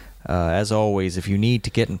 As always, if you need to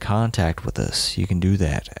get in contact with us, you can do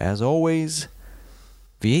that, as always,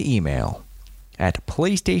 via email at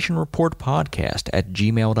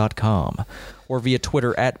PlayStationReportPodcast@gmail.com or via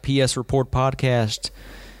Twitter at PSReportPodcast.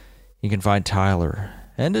 You can find Tyler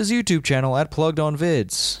and his YouTube channel at Plugged On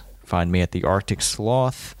Vids. Find me at the Arctic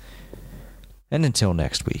Sloth. And until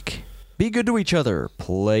next week, be good to each other,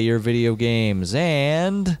 play your video games,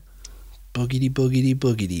 and... Boogity, boogity,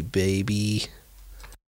 boogity, baby.